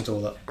listen to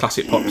all that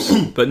classic pops.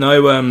 But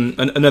no,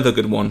 another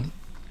good one.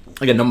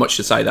 Again, not much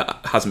to say that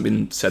hasn't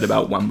been said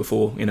about Wham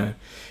before.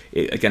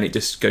 It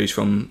just goes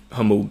from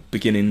humble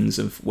beginnings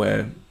of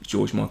where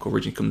George Michael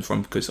originally comes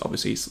from, because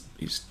obviously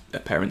his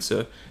parents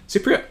are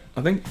Cypriot,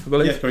 I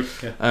believe. Yeah,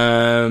 correct. Yeah.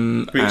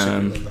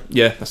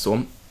 Yeah, that's the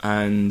one.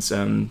 And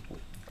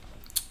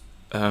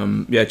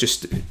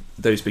just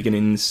those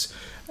beginnings,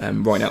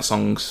 writing out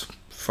songs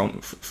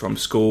from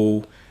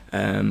school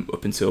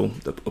up until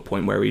a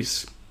point where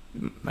he's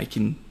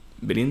making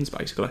millions,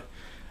 basically.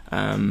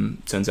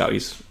 Turns out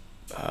he's,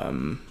 I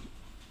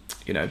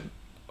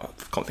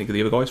can't think of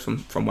the other guys from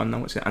Wham now.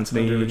 What's it?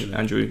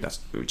 Andrew. That's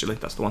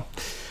the one.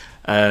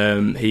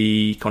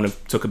 He kind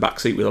of took a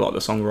backseat with a lot of the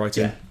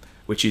songwriting,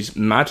 which is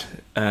mad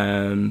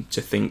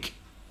to think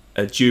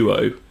a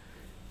duo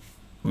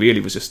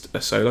really was just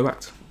a solo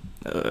act,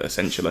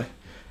 essentially.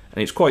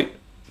 And it's quite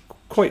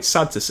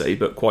sad to see,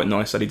 but quite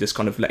nice that he just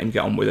kind of let him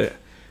get on with it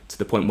to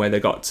the point where they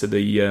got to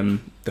the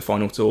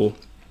final tour,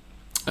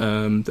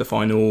 the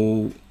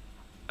final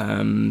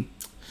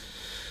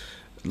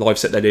live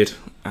set they did,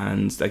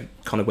 and they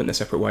kind of went their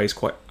separate ways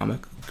quite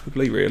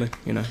amicably, really.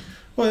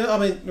 Well, I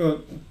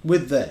mean,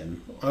 with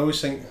them, I always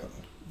think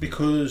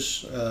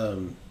because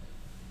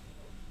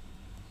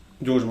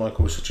George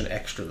Michael was such an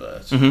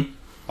extrovert,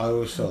 I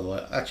always felt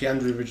like actually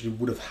Andrew originally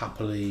would have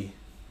happily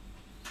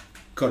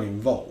got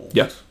involved,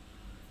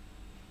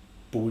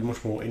 but was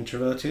much more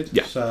introverted.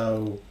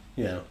 So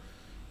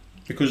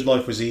because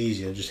life was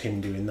easier, just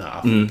him doing that,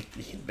 I think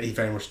he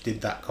very much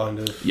did that kind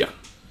of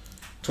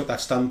took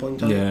that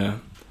standpoint on it.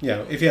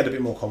 If he had a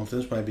bit more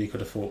confidence, maybe he could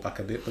have fought back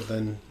a bit, but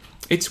then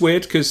it's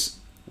weird because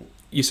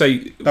you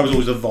say that was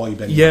always a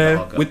vibe anyway.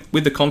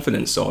 With the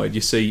confidence side,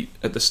 you see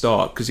at the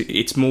start, because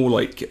it's more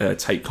like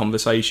tape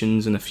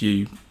conversations and a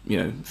few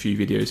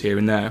videos here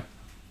and there,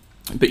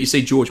 but you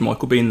see George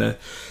Michael being the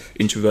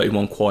introverted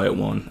one, quiet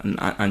one, and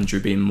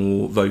Andrew being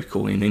more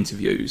vocal in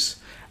interviews.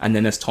 And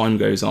then as time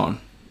goes on,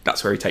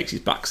 that's where he takes his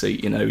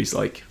backseat. He's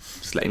like,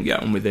 just let him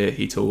get on with it.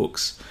 He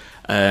talks,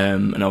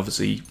 and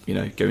obviously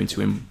going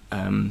to him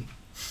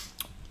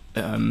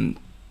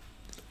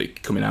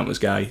coming out as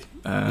gay,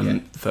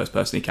 the first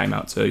person he came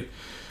out to,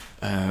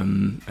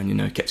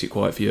 and kept it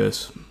quiet for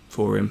years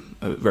for him.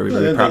 Very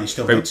proud.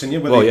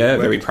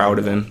 Very proud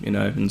of him.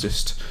 And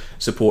just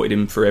supported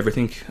him for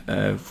everything,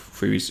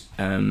 through his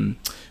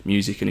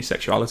music and his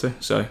sexuality.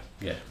 So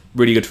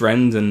really good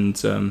friend, and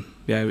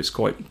it was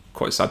quite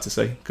sad to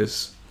see,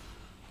 because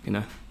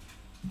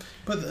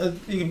But I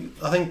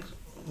think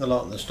a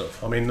lot of the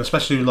stuff. I mean,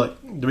 especially like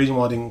the reason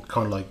why I didn't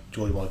kind of like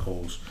George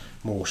Michael's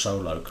more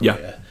solo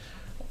career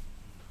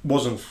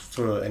wasn't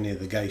for any of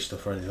the gay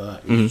stuff or anything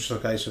like that. It was just a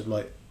case of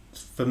like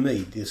for me,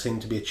 there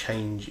seemed to be a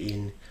change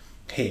in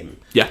him.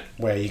 Yeah.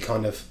 Where he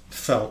kind of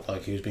felt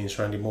like he was being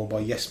surrounded more by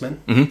yes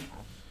men. Mm-hmm.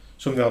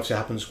 Something obviously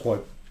happens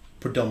quite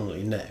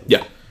predominantly now.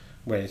 Yeah.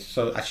 Where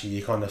so actually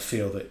you kind of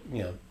feel that,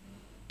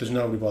 there's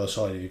nobody by the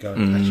side of you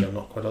going, actually I'm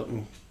not quite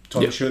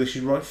entirely sure this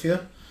is right for you.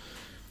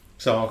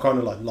 So I kind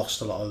of like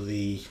lost a lot of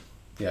the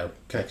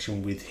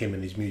connection with him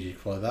and his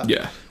music like that.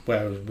 Yeah.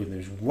 Whereas with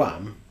his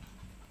Wham,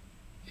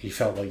 he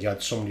felt like he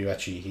had somebody who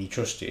actually he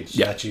trusted. So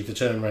Yeah. actually if they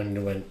turned around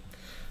and went,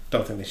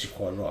 don't think this is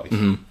quite right,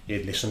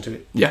 he'd listen to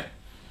it. Yeah.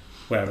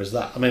 Whereas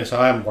that, so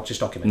I haven't watched this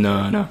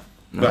documentary. No.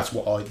 But that's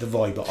the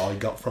vibe that I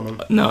got from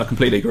him. No, I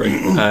completely agree.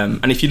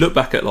 And if you look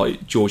back at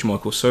like George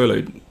Michael's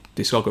solo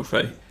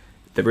discography,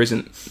 there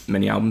isn't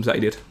many albums that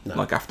he did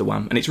like after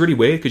Wham, and it's really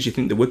weird because you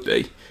think there would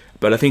be,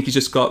 but I think he's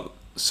just got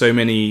so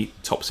many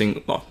top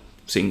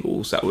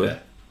singles that were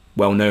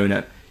well known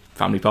at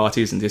family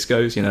parties and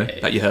discos,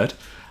 that you heard,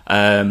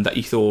 that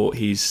you thought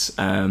his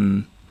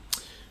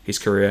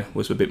career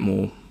was a bit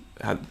more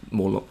had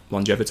more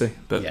longevity,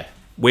 but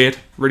weird,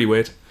 really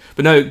weird.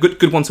 But no,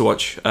 good one to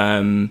watch.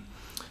 I'd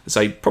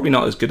say probably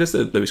not as good as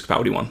the Lewis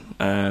Capaldi one,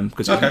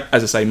 because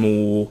as I say,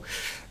 more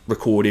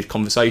recorded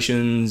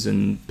conversations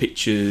and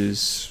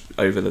pictures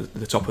over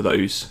the top of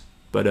those.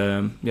 But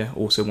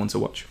also one to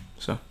watch.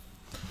 So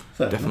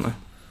Fair definitely.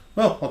 Enough.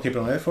 Well, I'll keep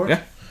an eye out for it.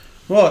 Yeah.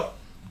 Right,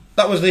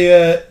 that was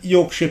the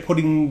Yorkshire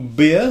Pudding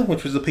Beer,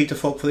 which was the Peter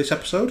Falk for this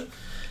episode.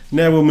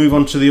 Now we'll move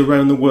on to the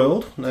Around the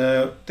World.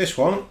 Now this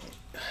one,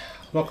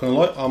 I'm not going to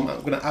lie, I'm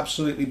going to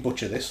absolutely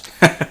butcher this.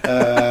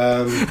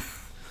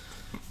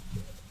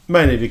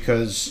 Mainly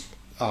because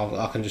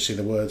I can just see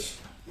the words.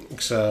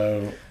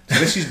 So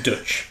this is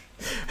Dutch.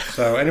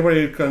 So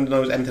anybody who kind of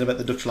knows anything about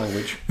the Dutch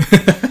language,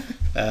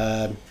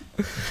 I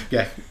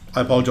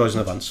apologise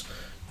in advance.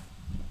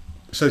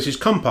 So this is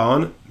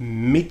Kompaan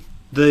met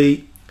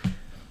the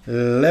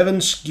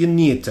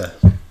Levensgenieter.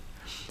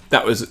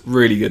 That was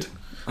really good.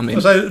 I mean,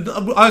 I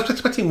was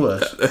expecting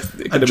worse.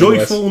 A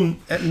joyful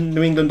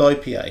New England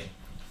IPA.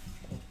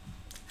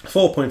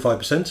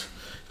 4.5%. It's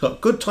got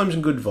good times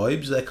and good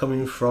vibes. They're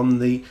coming from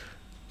the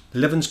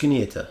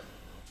Levensgenieter.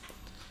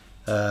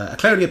 A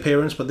cloudy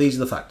appearance, but these are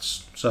the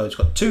facts. So it's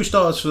got 2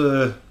 stars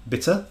for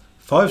bitter,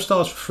 5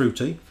 stars for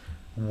fruity,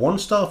 1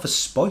 star for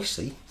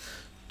spicy,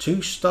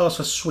 2 stars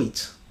for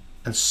sweet,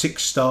 and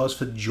 6 stars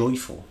for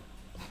joyful.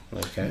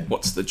 Okay.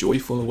 What's the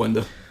joyful, I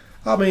wonder?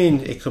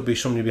 It could be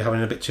somebody be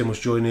having a bit too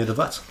much joy near the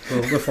vat.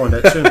 We'll find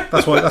out soon.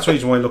 That's the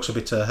reason why it looks a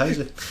bit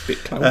hazy. Bit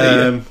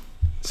cloudy.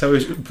 So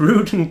it's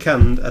brewed and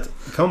canned at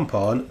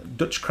Kompaan,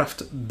 Dutch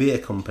craft beer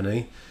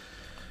company,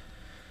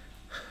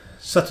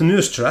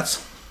 Saturnusstraat,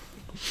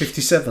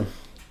 57,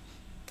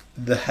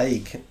 The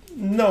Hague.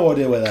 No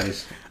idea where that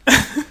is.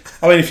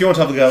 If you want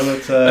to have a go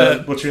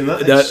at butchering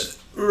that, it's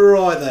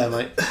right there,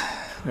 mate.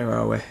 Where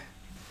are we?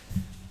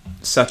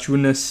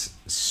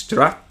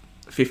 Saturnusstraat,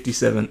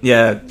 57.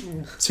 Yeah,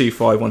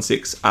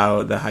 2516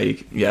 out of The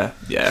Hague. Yeah,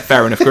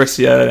 fair enough, Chris.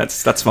 Yeah,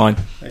 that's fine.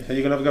 Are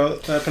you going to have a go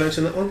at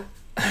pronouncing that one?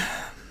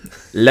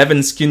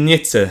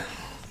 Levensgenieter.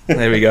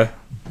 There we go.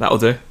 That'll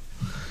do.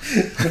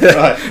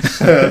 Right.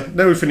 So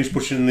now we've finished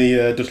pushing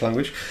the Dutch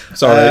language.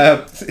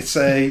 Sorry. It's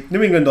a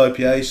New England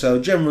IPA,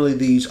 so generally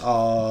these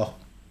are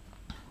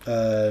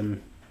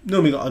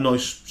normally got a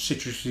nice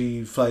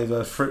citrusy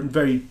flavour,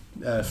 very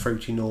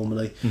fruity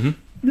normally. Mm-hmm.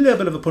 A little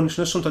bit of a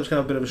punchiness, sometimes you can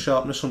have a bit of a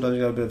sharpness, sometimes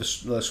you have a bit of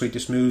a sweet to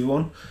smooth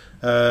one.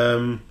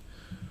 I'll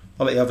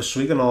let you have a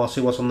swig and I'll see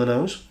what's on the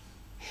nose.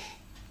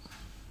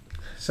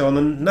 So on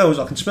the nose,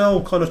 I can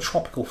smell kind of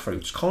tropical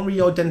fruits. Can't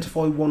really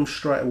identify one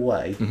straight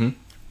away. Mm-hmm.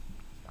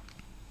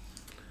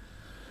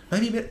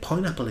 Maybe a bit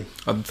pineapple-y.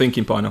 I'm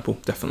thinking pineapple,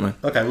 definitely.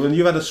 Okay, well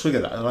you've had a swig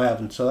of that and I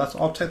haven't, so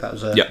I'll take that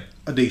as a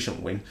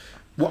decent win.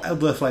 What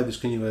other flavours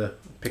can you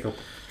pick up?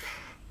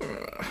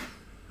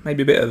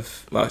 Maybe a bit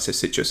of, I said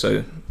citrus,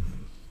 so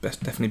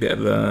definitely a bit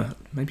of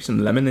maybe some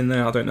lemon in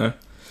there. I don't know.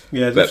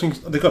 Yeah, there's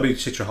got to be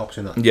citra hops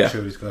in that. Yeah,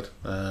 sure is good.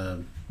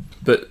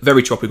 But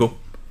very tropical,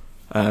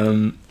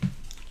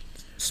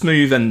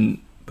 smooth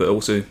but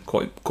also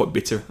quite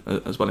bitter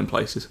as well in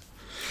places.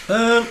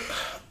 I've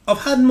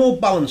had more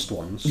balanced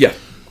ones. Yeah.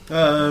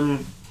 There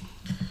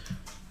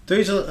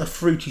is a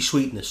fruity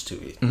sweetness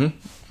to it. Mm-hmm.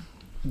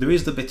 There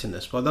is the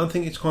bitterness, but I don't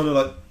think it's kind of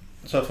like.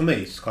 So for me,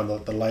 it's kind of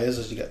like the layers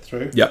as you get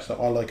through. Yeah. So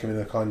I like them in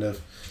a kind of.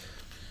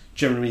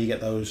 Generally, you get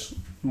those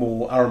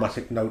more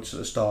aromatic notes at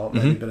the start,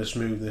 maybe a bit of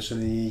smoothness,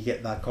 and then you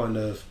get that kind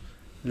of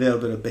little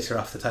bit of bitter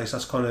aftertaste.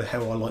 That's kind of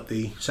how I like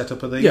the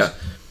setup of these. Yeah.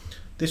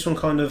 This one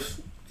kind of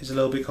is a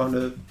little bit kind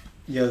of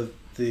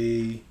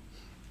the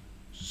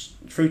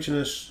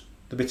fruitiness,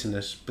 the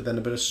bitterness, but then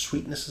a bit of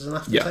sweetness as an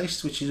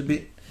aftertaste, which is a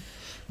bit.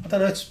 I don't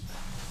know. It's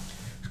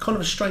kind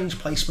of a strange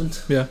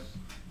placement. Yeah.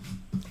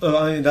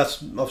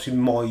 That's obviously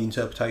my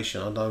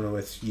interpretation. I don't know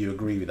if you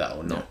agree with that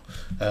or not.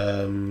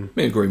 I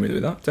agree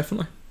with that,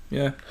 definitely.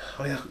 Yeah.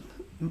 Oh yeah.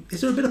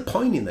 Is there a bit of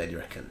pine in there, do you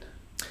reckon?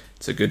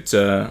 It's a good.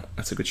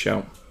 That's a good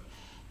shout.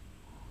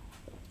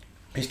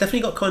 It's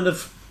definitely got kind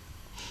of.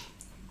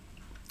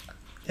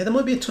 Yeah, there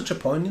might be a touch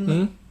of pine in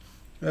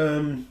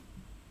there.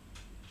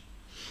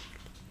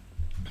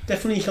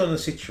 Definitely kind of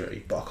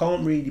citry, but I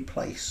can't really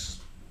place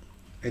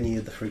any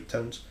of the fruit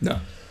tones. No.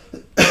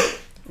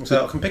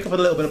 So I can pick up a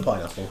little bit of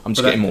pineapple. I'm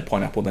just getting more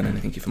pineapple than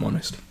anything, if I'm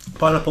honest.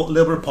 Pineapple, a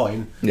little bit of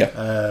pine. Yeah.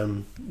 A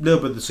little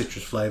bit of the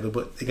citrus flavour,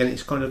 but again,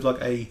 it's kind of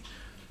like a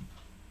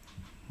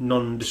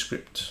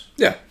nondescript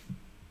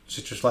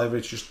citrus flavour.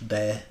 It's just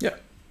there. Yeah.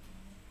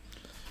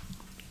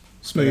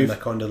 Smooth. And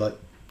that kind of like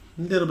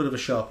a little bit of a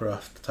sharper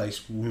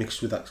aftertaste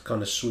mixed with that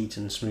kind of sweet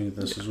and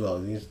smoothness as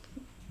well. It's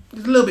a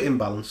little bit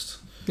imbalanced.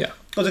 Yeah.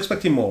 I was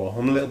expecting more.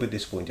 I'm a little bit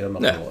disappointed, I'm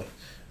not going to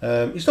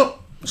lie. It's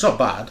not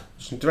bad.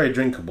 It's very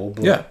drinkable,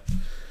 but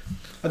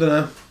I don't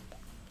know.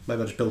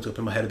 Maybe I just built it up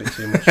in my head a bit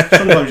too much.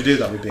 Sometimes you do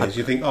that with beers.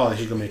 You think, oh, this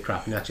is going to be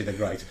crap, and actually they're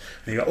great.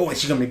 And you go, oh,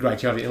 this is going to be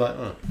great. You have it, you're like,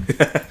 oh.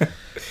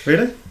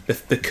 Really?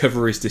 The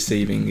cover is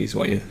deceiving, is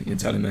what you're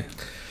telling me.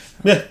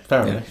 Yeah,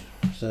 apparently.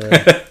 Yeah. So,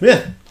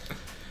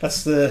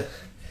 that's the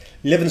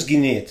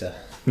Levensgenieter.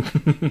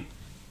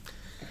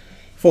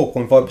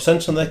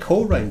 4.5% on their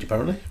core range,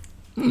 apparently.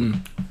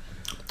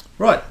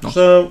 Right,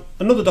 so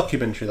another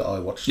documentary that I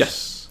watched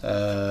is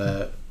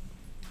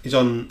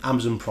on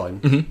Amazon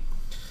Prime.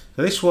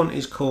 So this one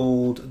is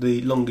called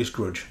The Longest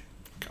Grudge.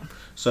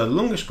 So The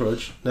Longest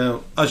Grudge,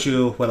 now, as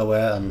you're well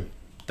aware, and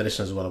the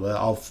listeners are well aware,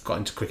 I've got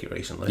into cricket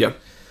recently. Yep.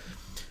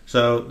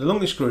 So The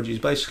Longest Grudge is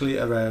basically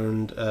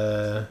around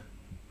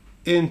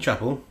Ian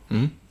Chappell,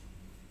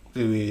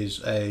 who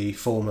is a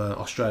former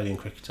Australian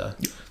cricketer,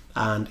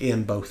 and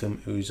Ian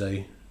Botham, who is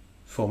a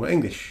former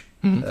English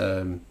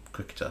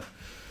cricketer.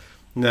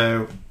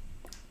 Now,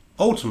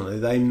 ultimately,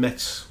 they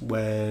met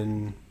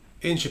when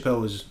Ian Chappell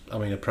was,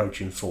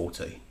 approaching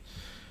 40,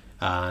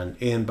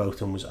 and Ian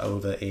Botham was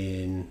over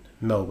in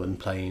Melbourne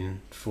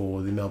playing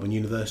for the Melbourne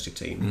University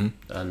team,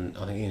 and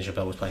I think Ian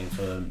Chappell was playing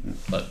for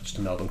just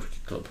the Melbourne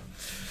Cricket Club,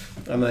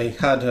 and they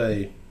had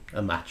a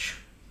match,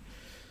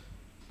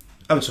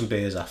 having some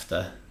beers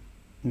after.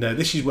 Now,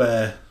 this is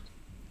where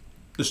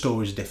the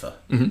stories differ.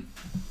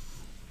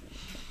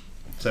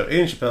 So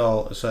Ian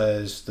Chappell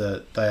says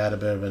that they had a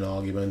bit of an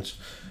argument.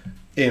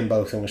 Ian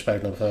Botham was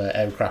speaking of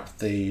how crap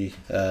the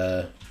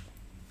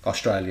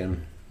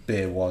Australian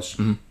beer was.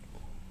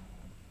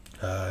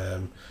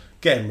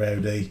 Getting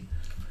rowdy.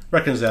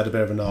 Reckons they had a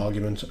bit of an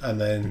argument,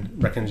 and then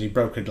reckons he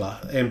broke a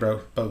glass. Ian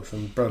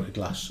Botham broke a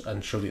glass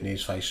and shoved it in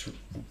his face,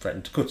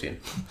 threatened to cut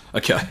him.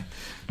 Okay.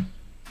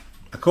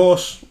 Of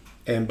course,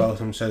 Ian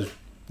Botham says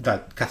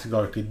that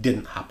categorically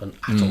didn't happen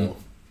at all.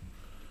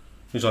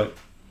 He's like,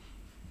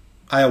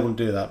 A, I wouldn't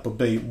do that, but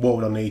B, why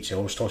would I need to?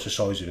 I was twice the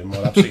size of him.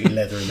 I'd absolutely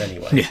leather him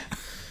anyway.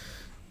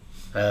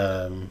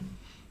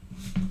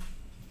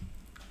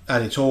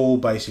 And it's all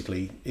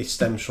basically, it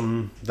stems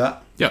from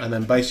that. And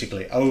then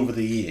basically, over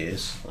the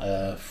years,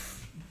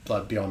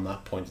 like beyond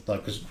that point,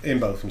 like, because Ian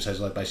Botham says,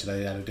 like, basically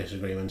they had a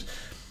disagreement.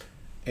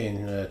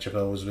 Ian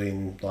Chappell was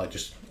being, like,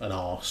 just an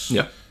arse.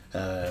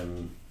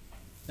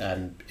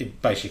 And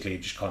it basically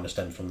just kind of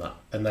stemmed from that.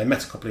 And they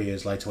met a couple of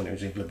years later when it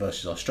was England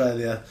versus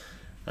Australia,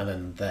 and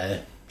then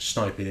they're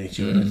sniping each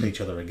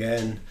other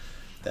again,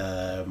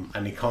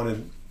 and he kind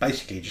of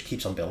basically just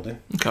keeps on building.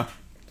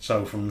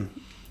 So from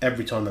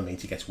every time they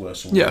meet, it gets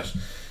worse and worse.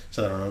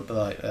 So they're on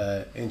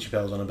Ian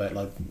Chappell's on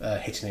about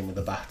hitting him with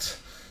a bat.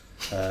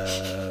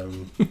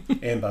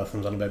 Ian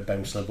Botham's on about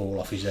bouncing a ball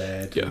off his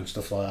head and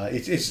stuff like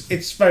that.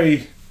 It's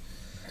very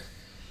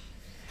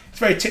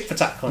tit for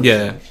tat kind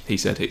of thing. He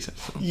said.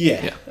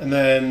 And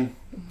then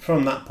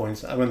from that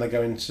point, when they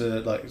go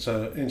into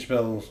Ian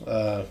Chappell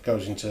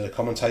goes into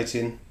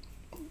commentating.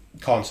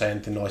 Can't say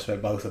anything nice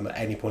about both of them at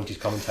any point he's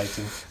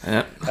commentating.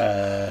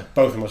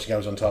 Both of them also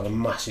goes on to have a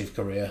massive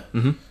career.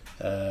 One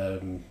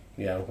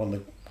of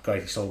the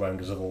greatest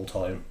all-rounders of all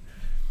time.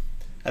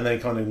 And then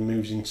he kind of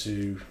moves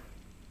into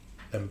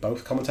them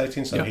both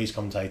commentating. So he's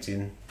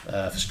commentating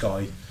for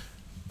Sky.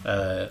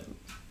 Both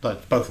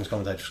of them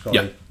commentating for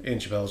Sky. Ian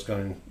Chappell's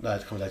going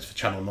to commentate for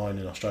Channel 9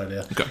 in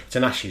Australia. It's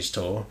an Ashes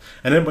tour.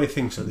 And everybody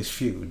thinks that this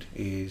feud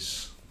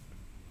is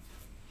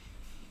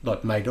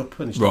made up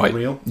and it's not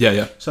real.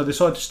 So they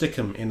decided to stick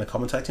them in the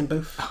commentating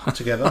booth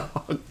together.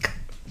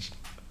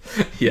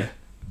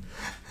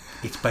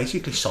 It's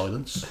basically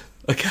silence.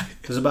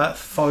 There's about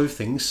 5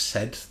 things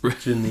said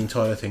during the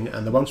entire thing,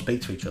 and they won't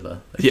speak to each other.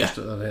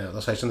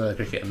 They'll say something about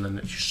cricket, and then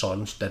it's just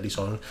silence, deadly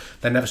silence.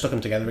 They never stuck them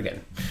together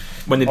again.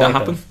 When did that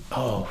happen?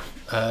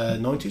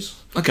 90s.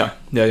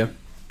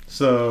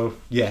 So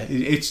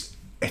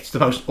it's the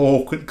most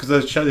awkward, because they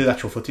show the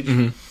actual footage.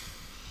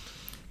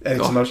 And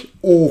it's the most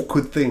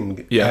awkward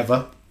thing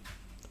ever.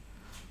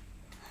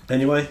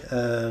 Anyway,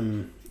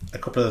 a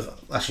couple of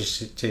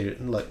Ashes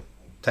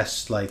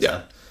tests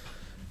later,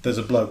 there's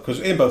a bloke, because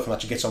Ian Botham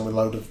actually gets on with a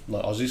load of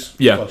Aussies.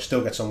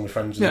 Still gets on with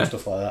friends and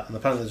stuff like that. And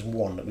apparently there's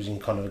one that was in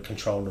kind of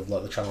control of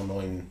the Channel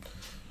 9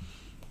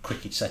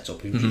 cricket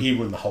setup. He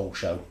run the whole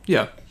show.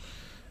 But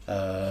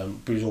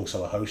he was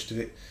also a host of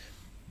it.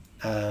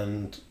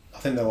 And I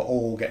think they were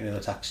all getting in a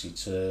taxi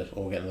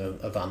or getting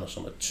a van or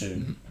something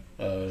to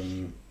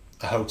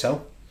a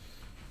hotel,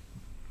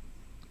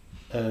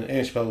 and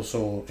Ian Chappell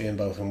saw Ian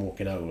Botham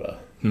walking over,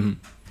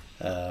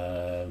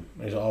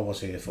 He's like, I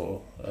was here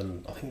for,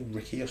 and I think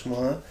Ricky or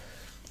something like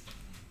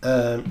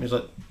that. He's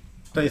like,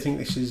 don't you think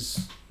this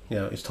is,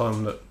 it's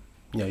time that,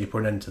 you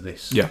put an end to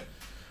this? Yeah.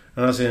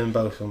 And as him and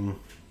both of them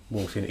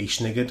walked in, he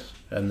sniggered,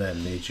 and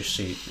then you just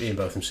see Ian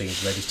Botham seeing him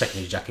ready, he's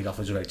taking his jacket off,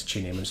 he's ready to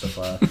chin him and stuff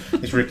like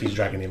that. It's Ricky's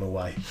dragging him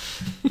away.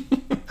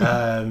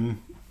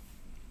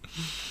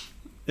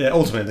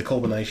 Ultimately the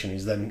culmination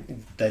is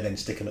then they then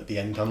stick him at the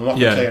end. I'm not going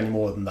to say any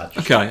more than that.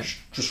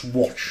 Just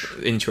watch.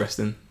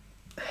 Interesting.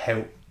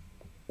 How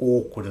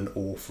awkward and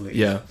awful it is.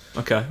 Yeah.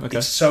 Okay.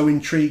 It's so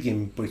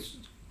intriguing, but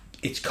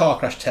it's car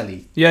crash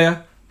telly.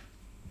 Yeah.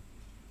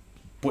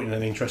 But in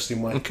an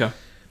interesting way. Okay.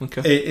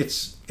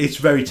 It's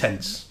very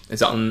tense. Is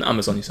that on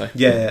Amazon, you say?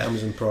 Yeah,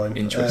 Amazon Prime.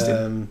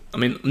 Interesting. I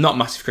mean, I'm not a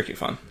massive cricket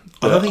fan.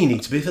 I don't think you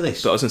need to be for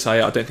this. But I was going to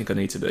say, I don't think I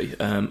need to be.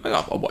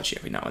 I'll watch it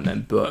every now and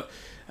then, but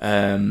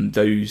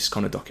those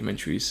kind of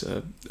documentaries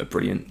are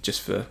brilliant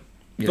just for...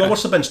 I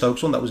watched the Ben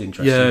Stokes one, that was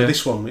interesting. Yeah.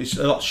 This one, it's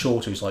a lot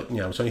shorter, it's like,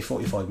 it's only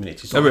 45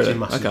 minutes. It's not really a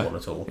massive one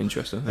at all.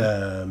 Interesting.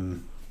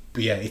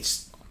 But yeah,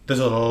 there's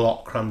a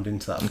lot crammed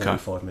into that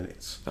 45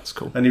 minutes. That's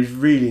cool. And it was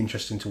really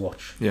interesting to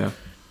watch. Yeah.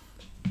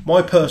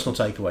 My personal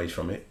takeaways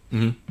from it...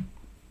 Mm-hmm.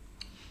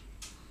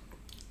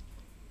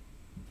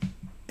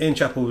 Ian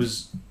Chappell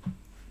was...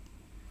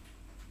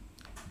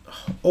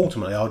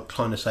 Ultimately, I would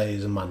kind of say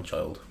he's a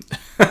man-child.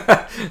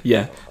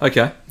 Yeah,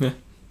 okay. Yeah.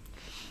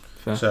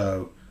 Fair.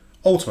 So,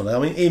 ultimately, I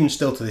mean, even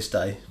still to this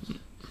day,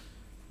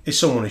 is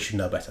someone who should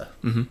know better.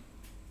 Mm-hmm.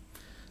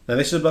 Now,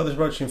 this is about this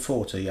approaching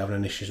 40 having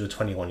an issue with a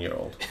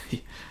 21-year-old.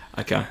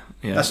 Okay,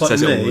 yeah. That's like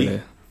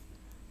me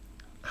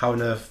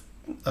having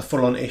a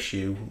full-on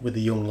issue with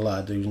a young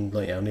lad who's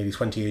nearly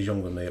 20 years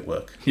younger than me at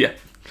work. Yeah.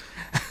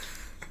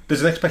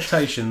 There's an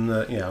expectation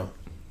that,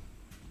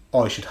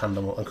 I should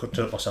handle and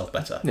conduct myself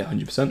better. Yeah,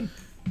 100%. Don't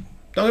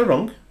get me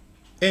wrong,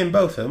 Ian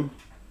Botham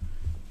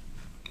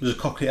was a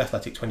cocky,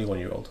 athletic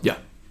 21-year-old. Yeah.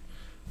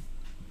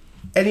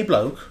 Any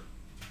bloke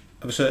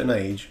of a certain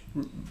age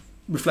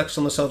reflects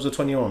on themselves as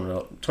a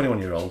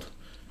 21-year-old.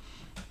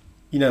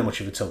 You know how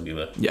much of a tool you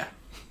were. Yeah.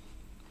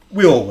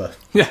 We all were.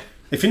 Yeah.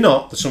 If you're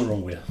not, there's something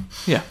wrong with you.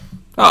 Yeah.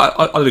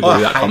 I'll agree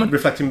with that comment.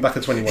 Reflecting back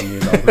at 21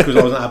 years old because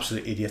I was an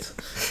absolute idiot.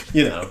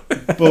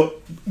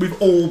 But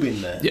we've all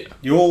been there. Yeah.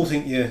 You all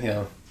think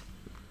you're,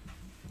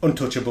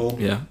 untouchable.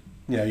 Yeah.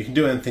 You can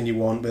do anything you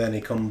want with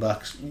any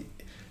comebacks.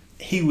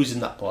 He was in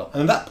that part.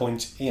 And at that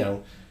point,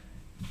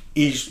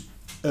 he's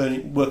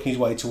working his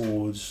way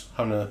towards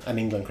having an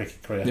England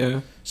cricket career.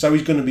 Yeah. So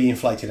he's going to be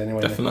inflated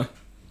anyway. Definitely.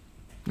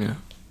 Yeah.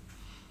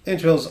 Ian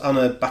Chappell's on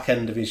the back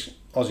end of his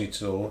Aussie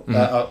tour,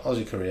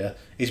 Aussie career.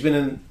 He's been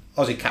an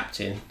Aussie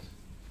captain.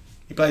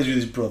 He plays with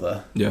his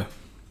brother. Yeah.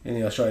 In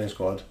the Australian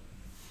squad.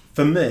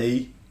 For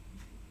me,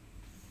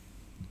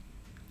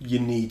 you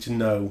need to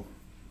know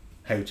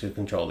how to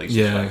control these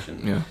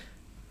situations. Yeah.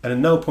 And at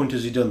no point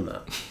has he done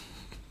that.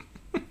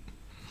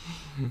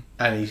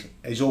 And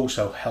he's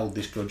also held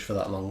this grudge for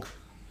that long.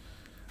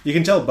 You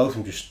can tell both of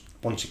them just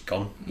wants it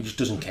gone. He just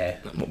doesn't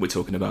care. What we're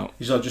talking about.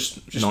 He's like,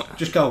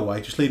 just go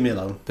away. Just leave me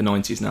alone. The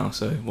 90s now,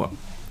 so what?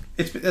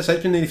 It's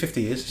been nearly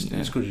 50 years.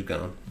 This grudge has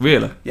gone on.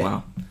 Really? Yeah.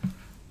 Wow.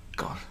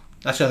 God.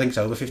 Actually, I think it's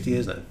over 50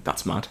 years now.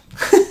 That's mad.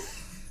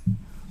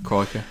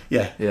 Crikey.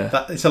 Yeah.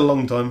 Yeah. It's a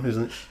long time,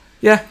 isn't it?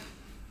 Yeah.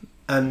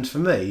 And for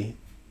me,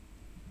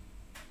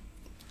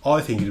 I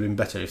think it'd have been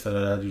better if they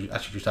had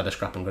actually just had a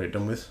scrap and got it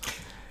done with.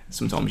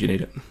 Sometimes you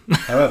need it.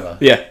 However,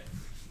 yeah,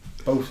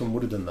 both of them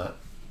would have done that.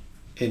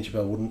 Ian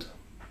Chappell wouldn't.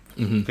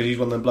 Because he's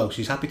one of them blokes.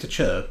 He's happy to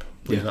chirp,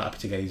 but he's not happy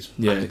to get his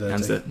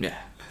hands dirty.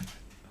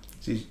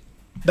 So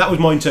that was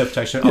my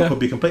interpretation. I could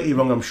be completely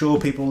wrong. I'm sure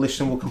people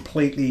listening will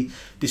completely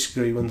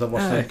disagree when they've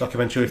watched the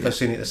documentary if they've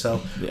seen it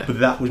themselves. Yeah. But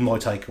that was my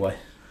takeaway.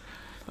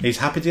 He's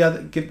happy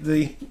to give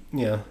the,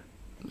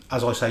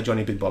 as I say,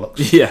 Johnny Big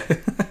Bollocks. Yeah.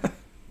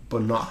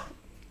 But not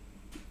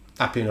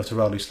happy enough to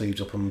roll his sleeves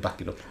up and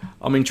back it up.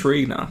 I'm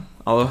intrigued now.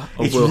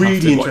 It's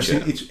really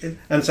interesting.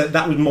 And so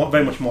that was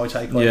very much my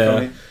takeaway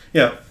from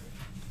it.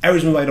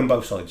 Errors were made on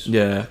both sides.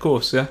 Yeah, of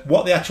course, yeah.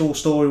 What the actual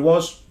story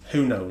was,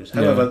 who knows?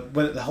 However,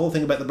 when the whole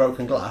thing about the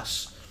broken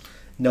glass,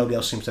 nobody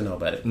else seems to know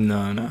about it.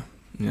 No.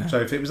 Yeah. So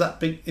if it was that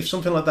big, if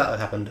something like that had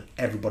happened,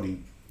 everybody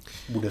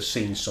would have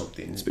seen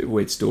something. It's a bit of a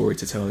weird story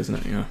to tell, isn't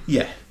it?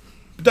 Yeah.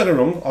 But don't get me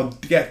wrong,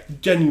 I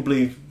genuinely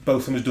believe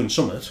both of them has done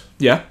something.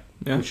 Yeah.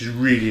 Which is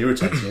really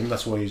irritating.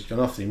 That's why he's gone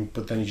after him.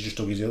 But then he's just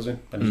dug his heels in,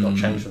 and he's not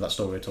changed for that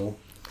story at all.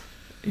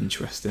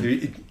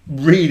 Interesting.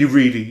 Really,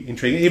 really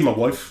intriguing. Even my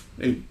wife,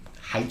 who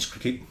hates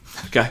cricket.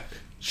 Okay.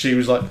 She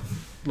was like,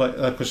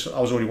 because I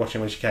was already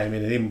watching when she came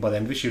in, and even by the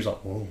end of it, she was like,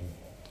 "Oh,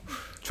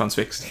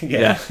 transfixed."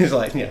 Yeah. It's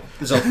like,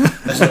 there's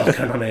a lot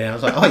going on here. I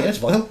was like, "Oh yeah, it's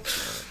vital."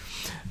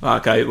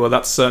 Okay, well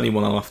that's certainly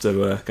one I'll have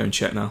to go and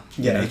check now.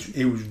 Yeah,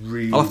 it was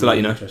really. I'll have to let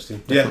you know. Interesting.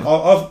 Definitely.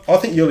 Yeah, I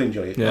think you'll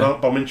enjoy it. Yeah.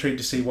 But I'm intrigued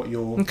to see what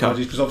your okay.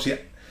 because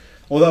obviously,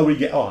 although we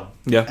get on,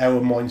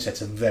 our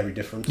mindsets are very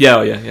different.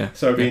 Yeah, yeah.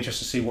 So it'd be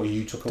interesting to see what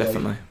you took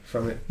away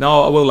from it.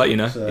 No, I will let you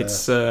know. So,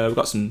 it's we've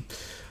got some.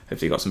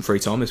 Hopefully, got some free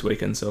time this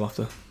weekend, so I'll have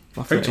to.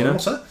 Free time,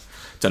 what's that?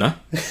 Don't know.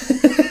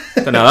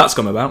 Don't know how that's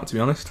come about, to be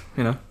honest.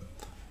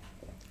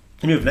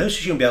 You have noticed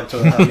you shouldn't be able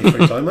to have any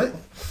free time, mate.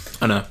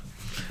 I know.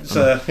 It's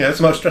it's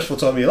the most stressful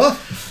time of your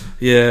life.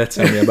 Yeah,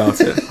 tell me about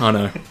it. I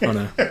know.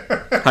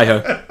 Hey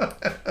ho.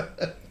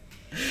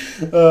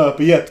 But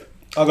yeah,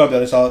 I've got to be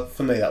honest,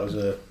 for me that was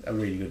a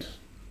really good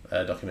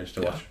documentary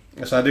to watch.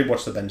 So I did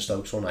watch the Ben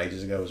Stokes one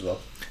ages ago as well.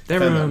 I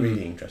found that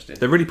really interesting.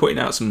 They're really putting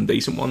out some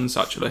decent ones,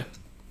 actually.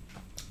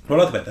 What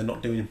I like about it, they're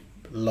not doing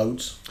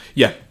loads.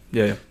 Yeah.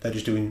 They're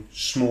just doing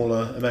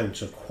smaller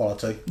amounts of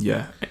quality.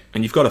 Yeah,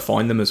 and you've got to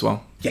find them as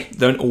well. Yeah.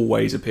 They don't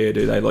always appear,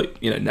 do they? Like,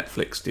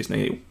 Netflix,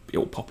 Disney,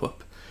 it'll pop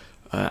up.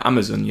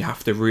 Amazon, you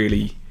have to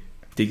really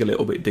dig a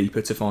little bit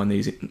deeper to find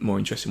these more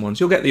interesting ones.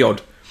 You'll get the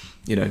odd,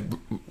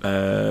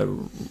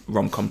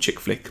 rom-com chick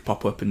flick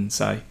pop up and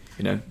say,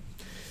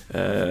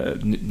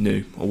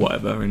 new or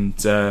whatever, and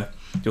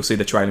you'll see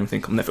the trailer and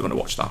think, I'm never going to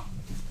watch that.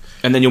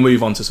 And then you'll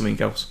move on to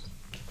something else.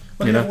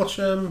 Well, you know, watch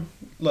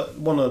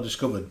one I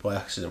discovered by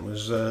accident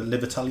was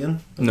Live Italian.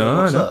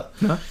 No.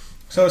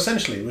 So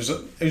essentially, it was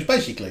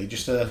basically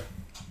just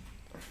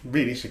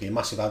realistically a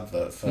massive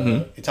advert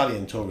for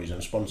Italian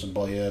tourism, sponsored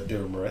by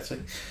Durham Moretti.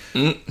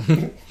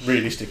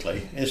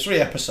 Realistically, it's 3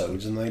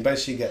 episodes, and they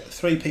basically get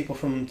 3 people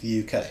from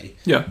the UK,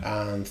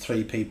 and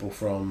 3 people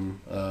from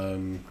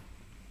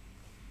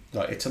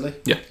like Italy,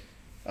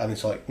 and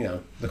it's like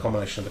the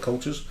combination of the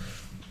cultures.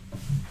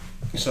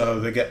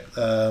 So they get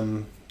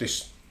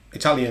this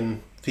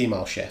Italian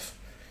female chef,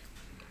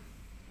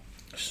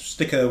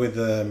 stick her with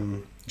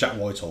Jack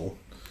Whitehall,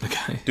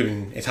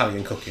 doing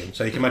Italian cooking.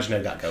 So you can imagine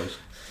how that goes.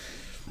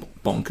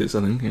 Bonkers,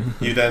 I think. Yeah.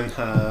 You then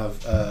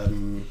have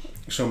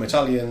some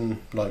Italian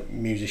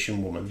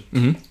musician woman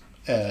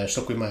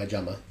stuck with Maya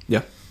Jama.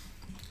 Yeah.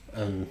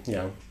 And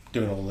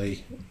doing all the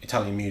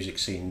Italian music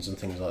scenes and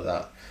things like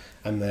that.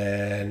 And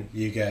then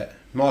you get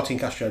Martin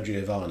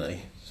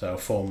Castrogiovanni, so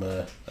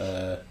former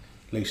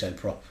loose head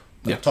prop,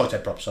 tight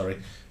head prop, sorry,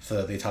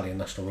 for the Italian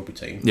national rugby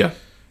team. Yeah.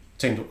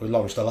 Teamed up with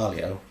Lawrence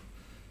Dallaglio,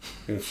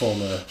 who was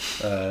former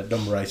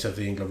number 8 of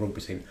the England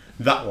rugby team.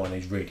 That one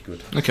is really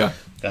good. Okay.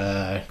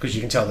 Because you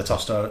can tell the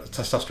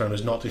testosterone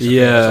has not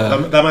disappeared. Yeah.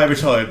 So they may have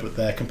retired, but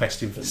their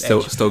competitive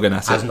still going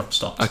at it. Has not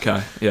stopped.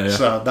 Okay. Yeah.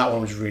 So that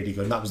one was really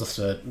good, and that was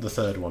the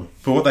third one.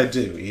 But what they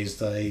do is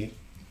they've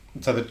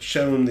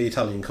shown the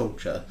Italian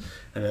culture,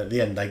 and at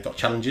the end they got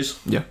challenges.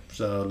 Yeah.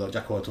 So like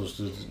Jack White was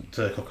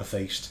to cook a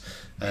feast.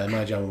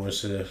 Maya Jama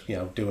was to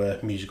do a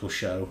musical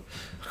show.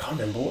 I can't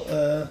remember what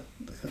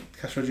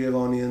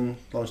Castrogiovanni and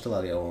Lawrence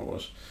Dallaglio one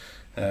was.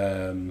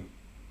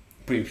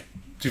 But to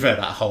be fair,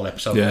 that whole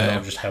episode I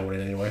was just howling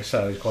anyway,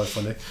 so it was quite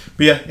funny.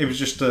 But yeah, it was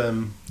just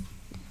a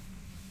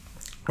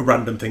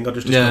random thing I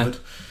just discovered.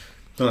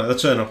 Don't know, they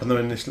turn up and they're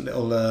in this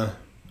little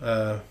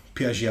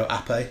Piaggio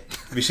Ape.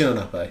 Have you seen an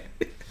Ape?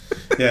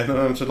 Yeah,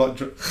 no, so trying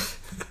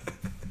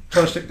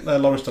to stick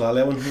Lawrence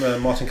Dallaglio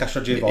and Martin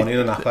Castrogiovanni in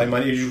an Ape,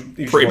 man.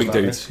 He's pretty big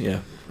dudes,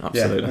 yeah,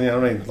 absolutely. Yeah, you know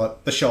what I mean?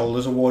 Like the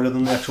shoulders are wider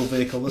than the actual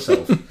vehicle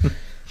itself.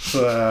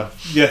 So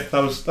that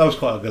was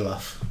quite a good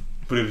laugh.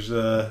 But it was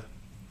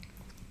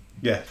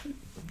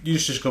you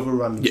just discover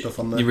random stuff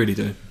on there. You really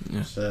do.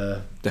 Yeah.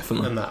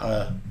 Definitely. And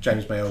that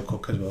James Mayo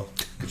cook as well,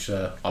 which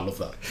I love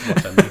that.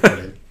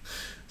 Brilliant.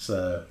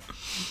 So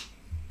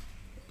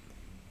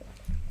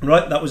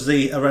right, that was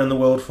the around the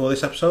world for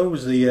this episode.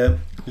 Was the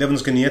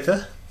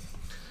Levensgenieter.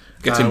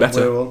 Getting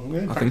better,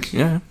 I think.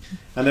 Yeah.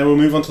 And then we'll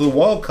move on to the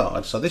wild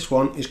card. So this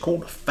one is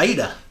called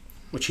Fader,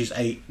 which is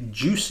a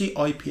juicy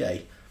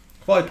IPA,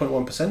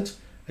 5.1%.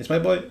 It's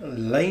made by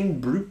Laine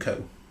Beer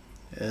Co.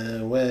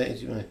 Where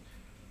is it?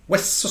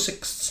 West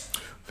Sussex.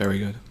 Very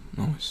good.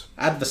 Nice.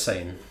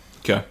 Adversane.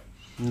 Okay.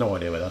 No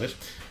idea where that is.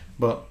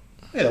 But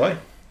either way,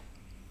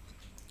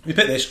 we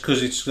picked this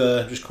because it's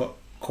just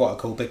quite a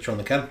cool picture on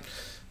the can.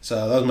 So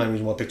that was the main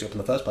reason why I picked it up in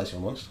the first place, if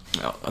I'm honest.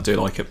 Oh, I do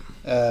like it.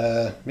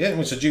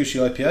 It's a juicy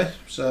IPA.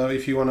 So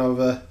if you want to have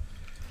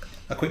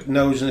a quick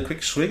nose and a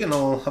quick swig, and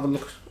I'll have a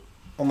look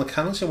on the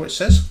can and see what it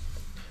says.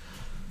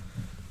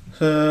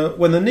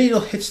 When the needle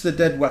hits the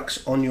dead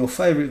wax on your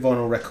favourite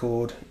vinyl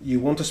record,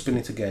 you want to spin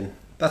it again.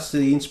 That's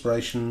the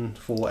inspiration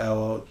for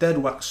our Dead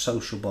Wax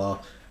Social Bar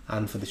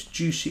and for this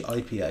juicy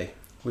IPA.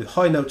 With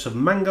high notes of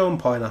mango and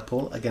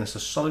pineapple against a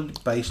solid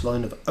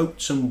baseline of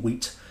oats and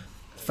wheat,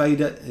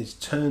 Fader is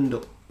turned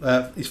up.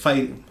 His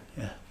flavour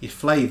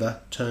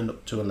turned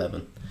up to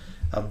 11.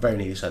 I very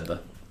nearly said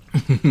that.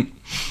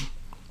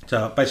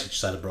 So basically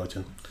just out of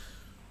Brighton.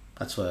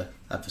 That's where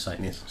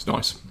Adversane is. It's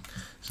nice.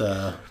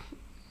 So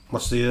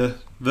what's the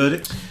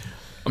verdict?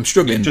 I'm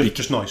struggling.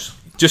 Just nice.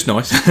 Just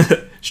nice.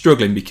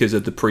 Struggling because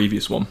of the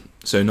previous one.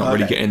 So not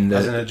really getting the...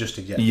 Hasn't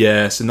adjusted yet.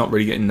 Yeah, so not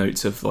really getting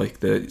notes of like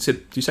the...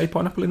 Did you say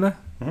pineapple in there?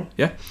 Mm-hmm.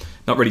 Yeah.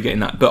 Not really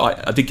getting that.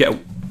 But I did get a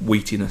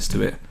wheatiness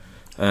to it.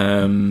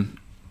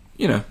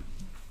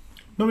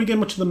 Not really getting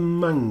much of the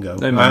mango.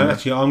 No mango.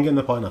 Actually, I'm getting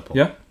the pineapple.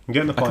 Yeah? I'm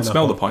getting the pineapple. I can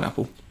smell the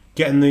pineapple.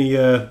 Getting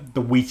the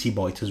wheaty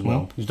bite as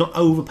well. It's not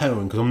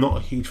overpowering because I'm not a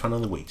huge fan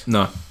of the wheat.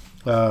 No.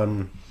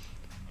 But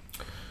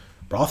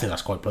I think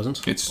that's quite pleasant.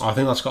 I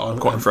think that's got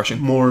quite refreshing.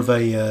 More of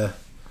a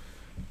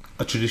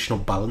traditional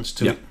balance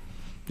to it.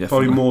 Yeah,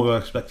 probably more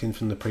expecting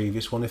from the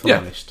previous one, if I'm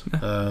honest.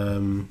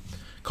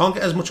 Can't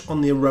get as much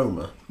on the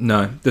aroma.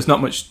 No, there's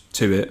not much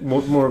to it.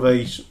 More of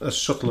a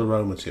subtle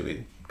aroma to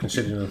it,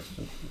 considering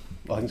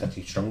I think it's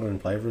actually stronger in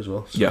flavour as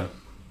well. So. Yeah.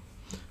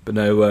 But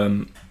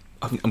no,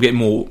 I think I'm getting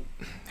more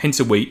hints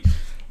of wheat.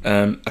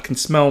 I can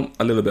smell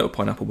a little bit of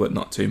pineapple, but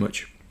not too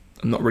much.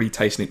 I'm not really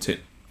tasting it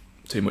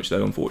too much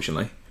though,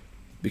 unfortunately,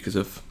 because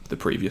of the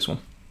previous one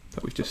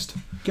that we've just...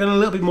 Getting a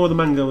little bit more of the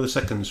mango with the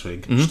second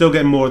swig. Still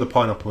getting more of the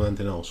pineapple than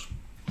anything else.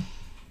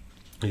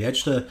 Yeah,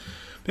 just a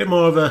bit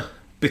more of a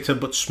bitter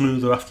but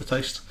smoother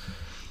aftertaste.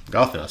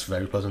 I think that's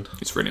very pleasant.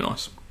 It's really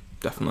nice,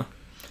 definitely.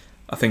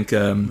 I think...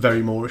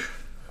 very Moorish.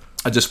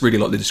 I just really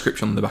like the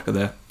description on the back of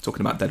there,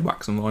 talking about dead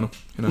wax and vinyl,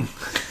 you know.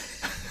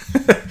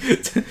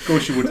 Of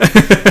course you would.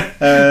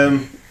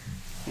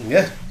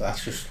 Yeah,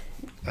 that's just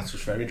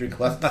very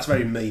drinkable. That's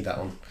very me, that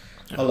one.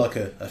 I like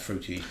a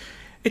fruity.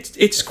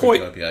 It's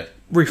quite IPA.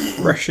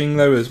 Refreshing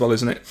though as well,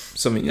 isn't it?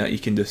 Something that you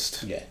can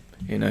just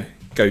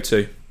go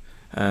to.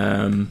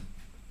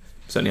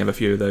 Certainly have a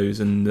few of those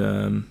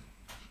and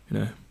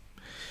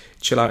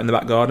chill out in the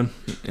back garden.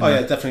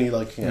 Yeah, definitely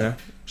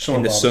summer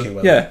in the sun.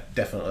 Weather, yeah,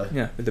 definitely.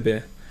 Yeah, with the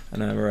beer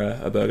and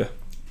a burger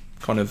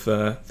kind of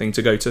thing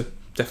to go to.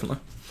 Definitely.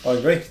 I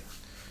agree.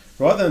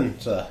 Right then,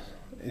 sir,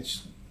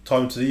 it's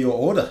time to do your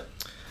order.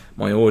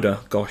 My order,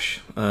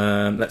 gosh,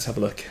 let's have a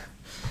look.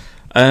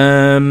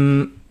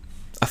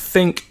 I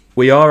think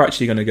we are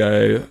actually going to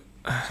go.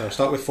 So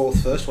start with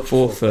fourth first. What's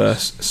fourth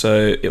first?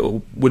 So it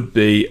would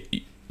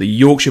be the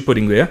Yorkshire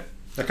Pudding Beer.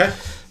 Okay.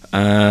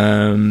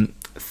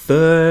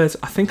 Third,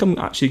 I think I'm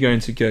actually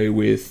going to go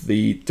with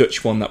the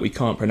Dutch one that we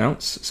can't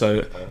pronounce.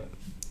 So,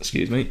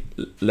 excuse me,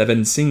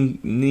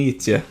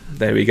 Levensgenieter.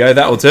 There we go.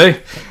 That'll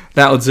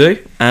do.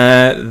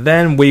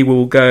 Then we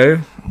will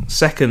go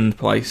second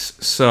place.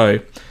 So,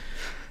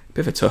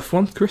 bit of a tough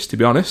one, Chris, to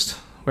be honest.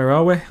 Where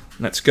are we?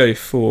 Let's go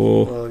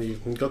for... Well,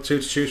 you've got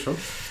two to choose from.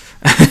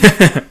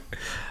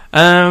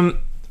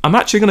 I'm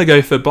actually going to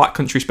go for Black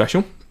Country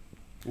Special.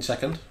 In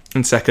second.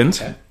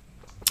 Okay.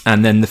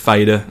 And then the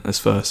Fader as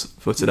first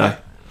for today.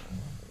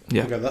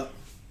 Yeah. I'll go with that.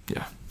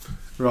 Yeah.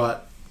 Right.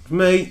 For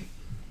me...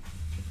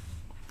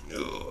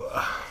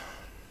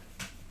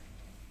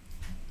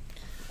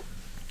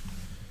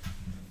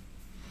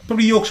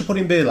 Probably Yorkshire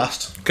Pudding Beer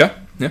last. Okay,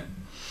 yeah.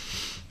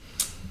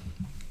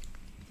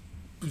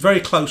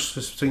 Very close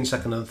between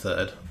second and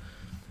third.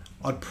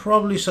 I'd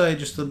probably say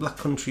just the Black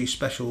Country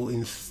Special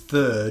in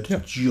third,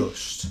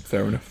 just.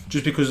 Fair enough.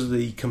 Just because of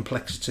the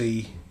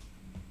complexity.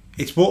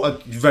 It's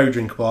very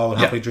drinkable. I would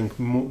happily drink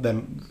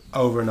them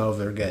over and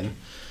over again.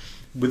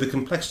 With the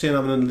complexity and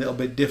having a little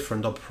bit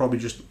different, I'll probably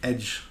just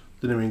edge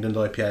the New England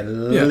IPA a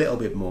little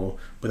bit more,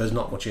 but there's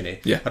not much in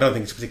it. Yeah. I don't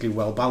think it's a particularly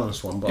well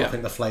balanced one, but I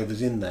think the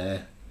flavours in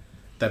there,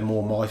 they're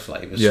more my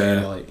flavours.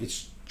 Yeah. So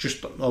it's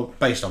just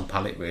based on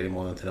palate really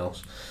more than anything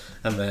else.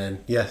 And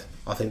then,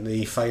 I think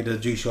the Fader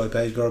Juicy IPA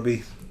has got to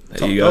be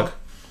top dog.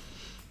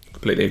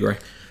 Completely agree.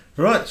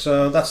 Right,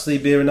 so that's the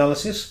beer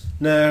analysis.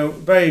 Now,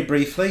 very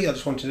briefly, I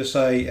just wanted to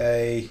say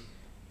a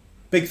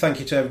big thank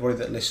you to everybody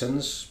that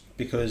listens,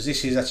 because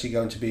this is actually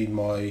going to be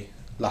my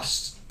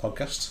last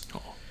podcast.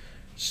 Oh.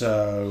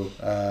 So,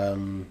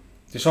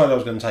 decided I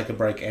was going to take a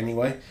break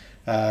anyway.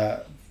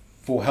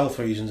 For health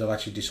reasons, I've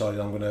actually decided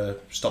I'm going to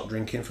stop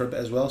drinking for a bit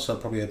as well, so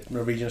probably a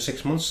region of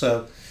 6 months.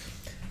 So,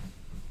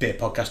 beer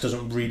podcast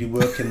doesn't really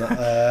work in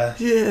that,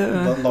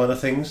 that line of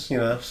things,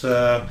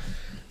 So,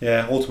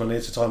 ultimately,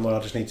 it's a time where I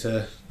just need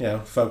to,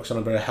 focus on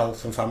a bit of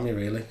health and family,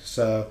 really.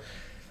 So,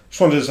 just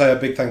wanted to say a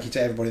big thank you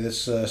to everybody that's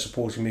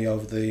supported me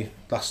over the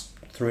last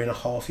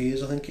 3.5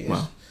 years, I think it is.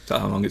 Wow. Is that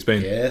how long it's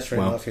been? Yeah,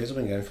 3.5 years I've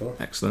been going for.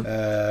 Excellent.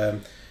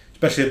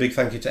 Especially a big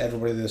thank you to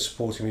everybody that's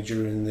supported me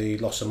during the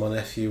loss of my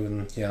nephew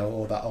and,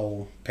 all that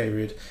whole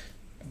period.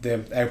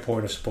 The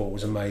outpouring of support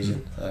was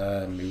amazing.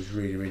 It was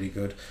really, really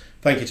good.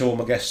 Thank you to all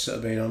my guests that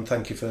have been on.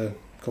 Thank you for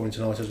coming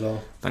tonight as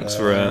well. Thanks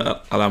for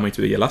allowing me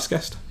to be your last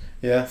guest.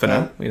 Yeah. For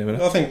now. You never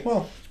know. I think,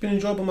 it's been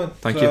enjoyable, man.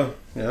 Thank you.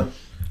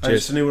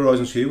 Cheers. To New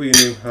Horizons for you,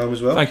 with your new home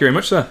as well. Thank you very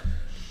much, sir.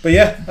 But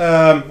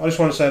I just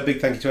want to say a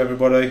big thank you to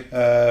everybody.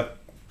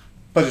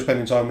 Pleasure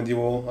spending time with you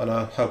all, and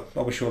I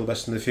wish you all the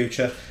best in the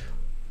future.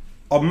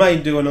 I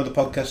may do another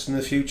podcast in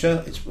the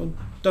future.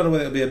 Don't know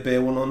whether it'll be a beer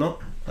one or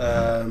not.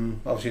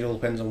 Obviously, it all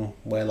depends on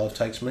where life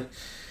takes me.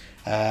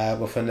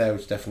 But for now,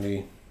 it's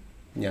definitely,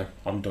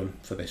 I'm done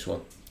for this one.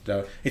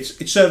 So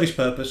it's service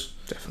purpose.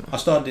 Definitely. I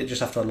started it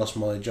just after I lost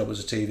my job as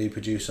a TV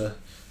producer.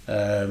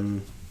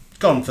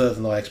 Gone further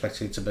than I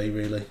expected it to be,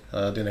 really.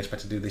 I didn't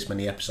expect to do this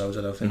many episodes,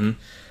 I don't think.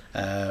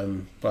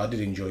 But I did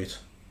enjoy it.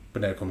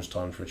 But now comes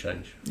time for a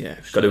change. Yeah,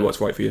 got to do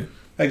what's right for you.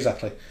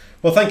 Exactly.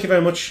 Well, thank you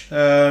very much.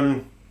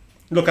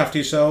 Look after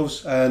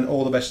yourselves and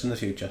all the best in the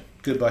future.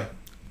 Goodbye.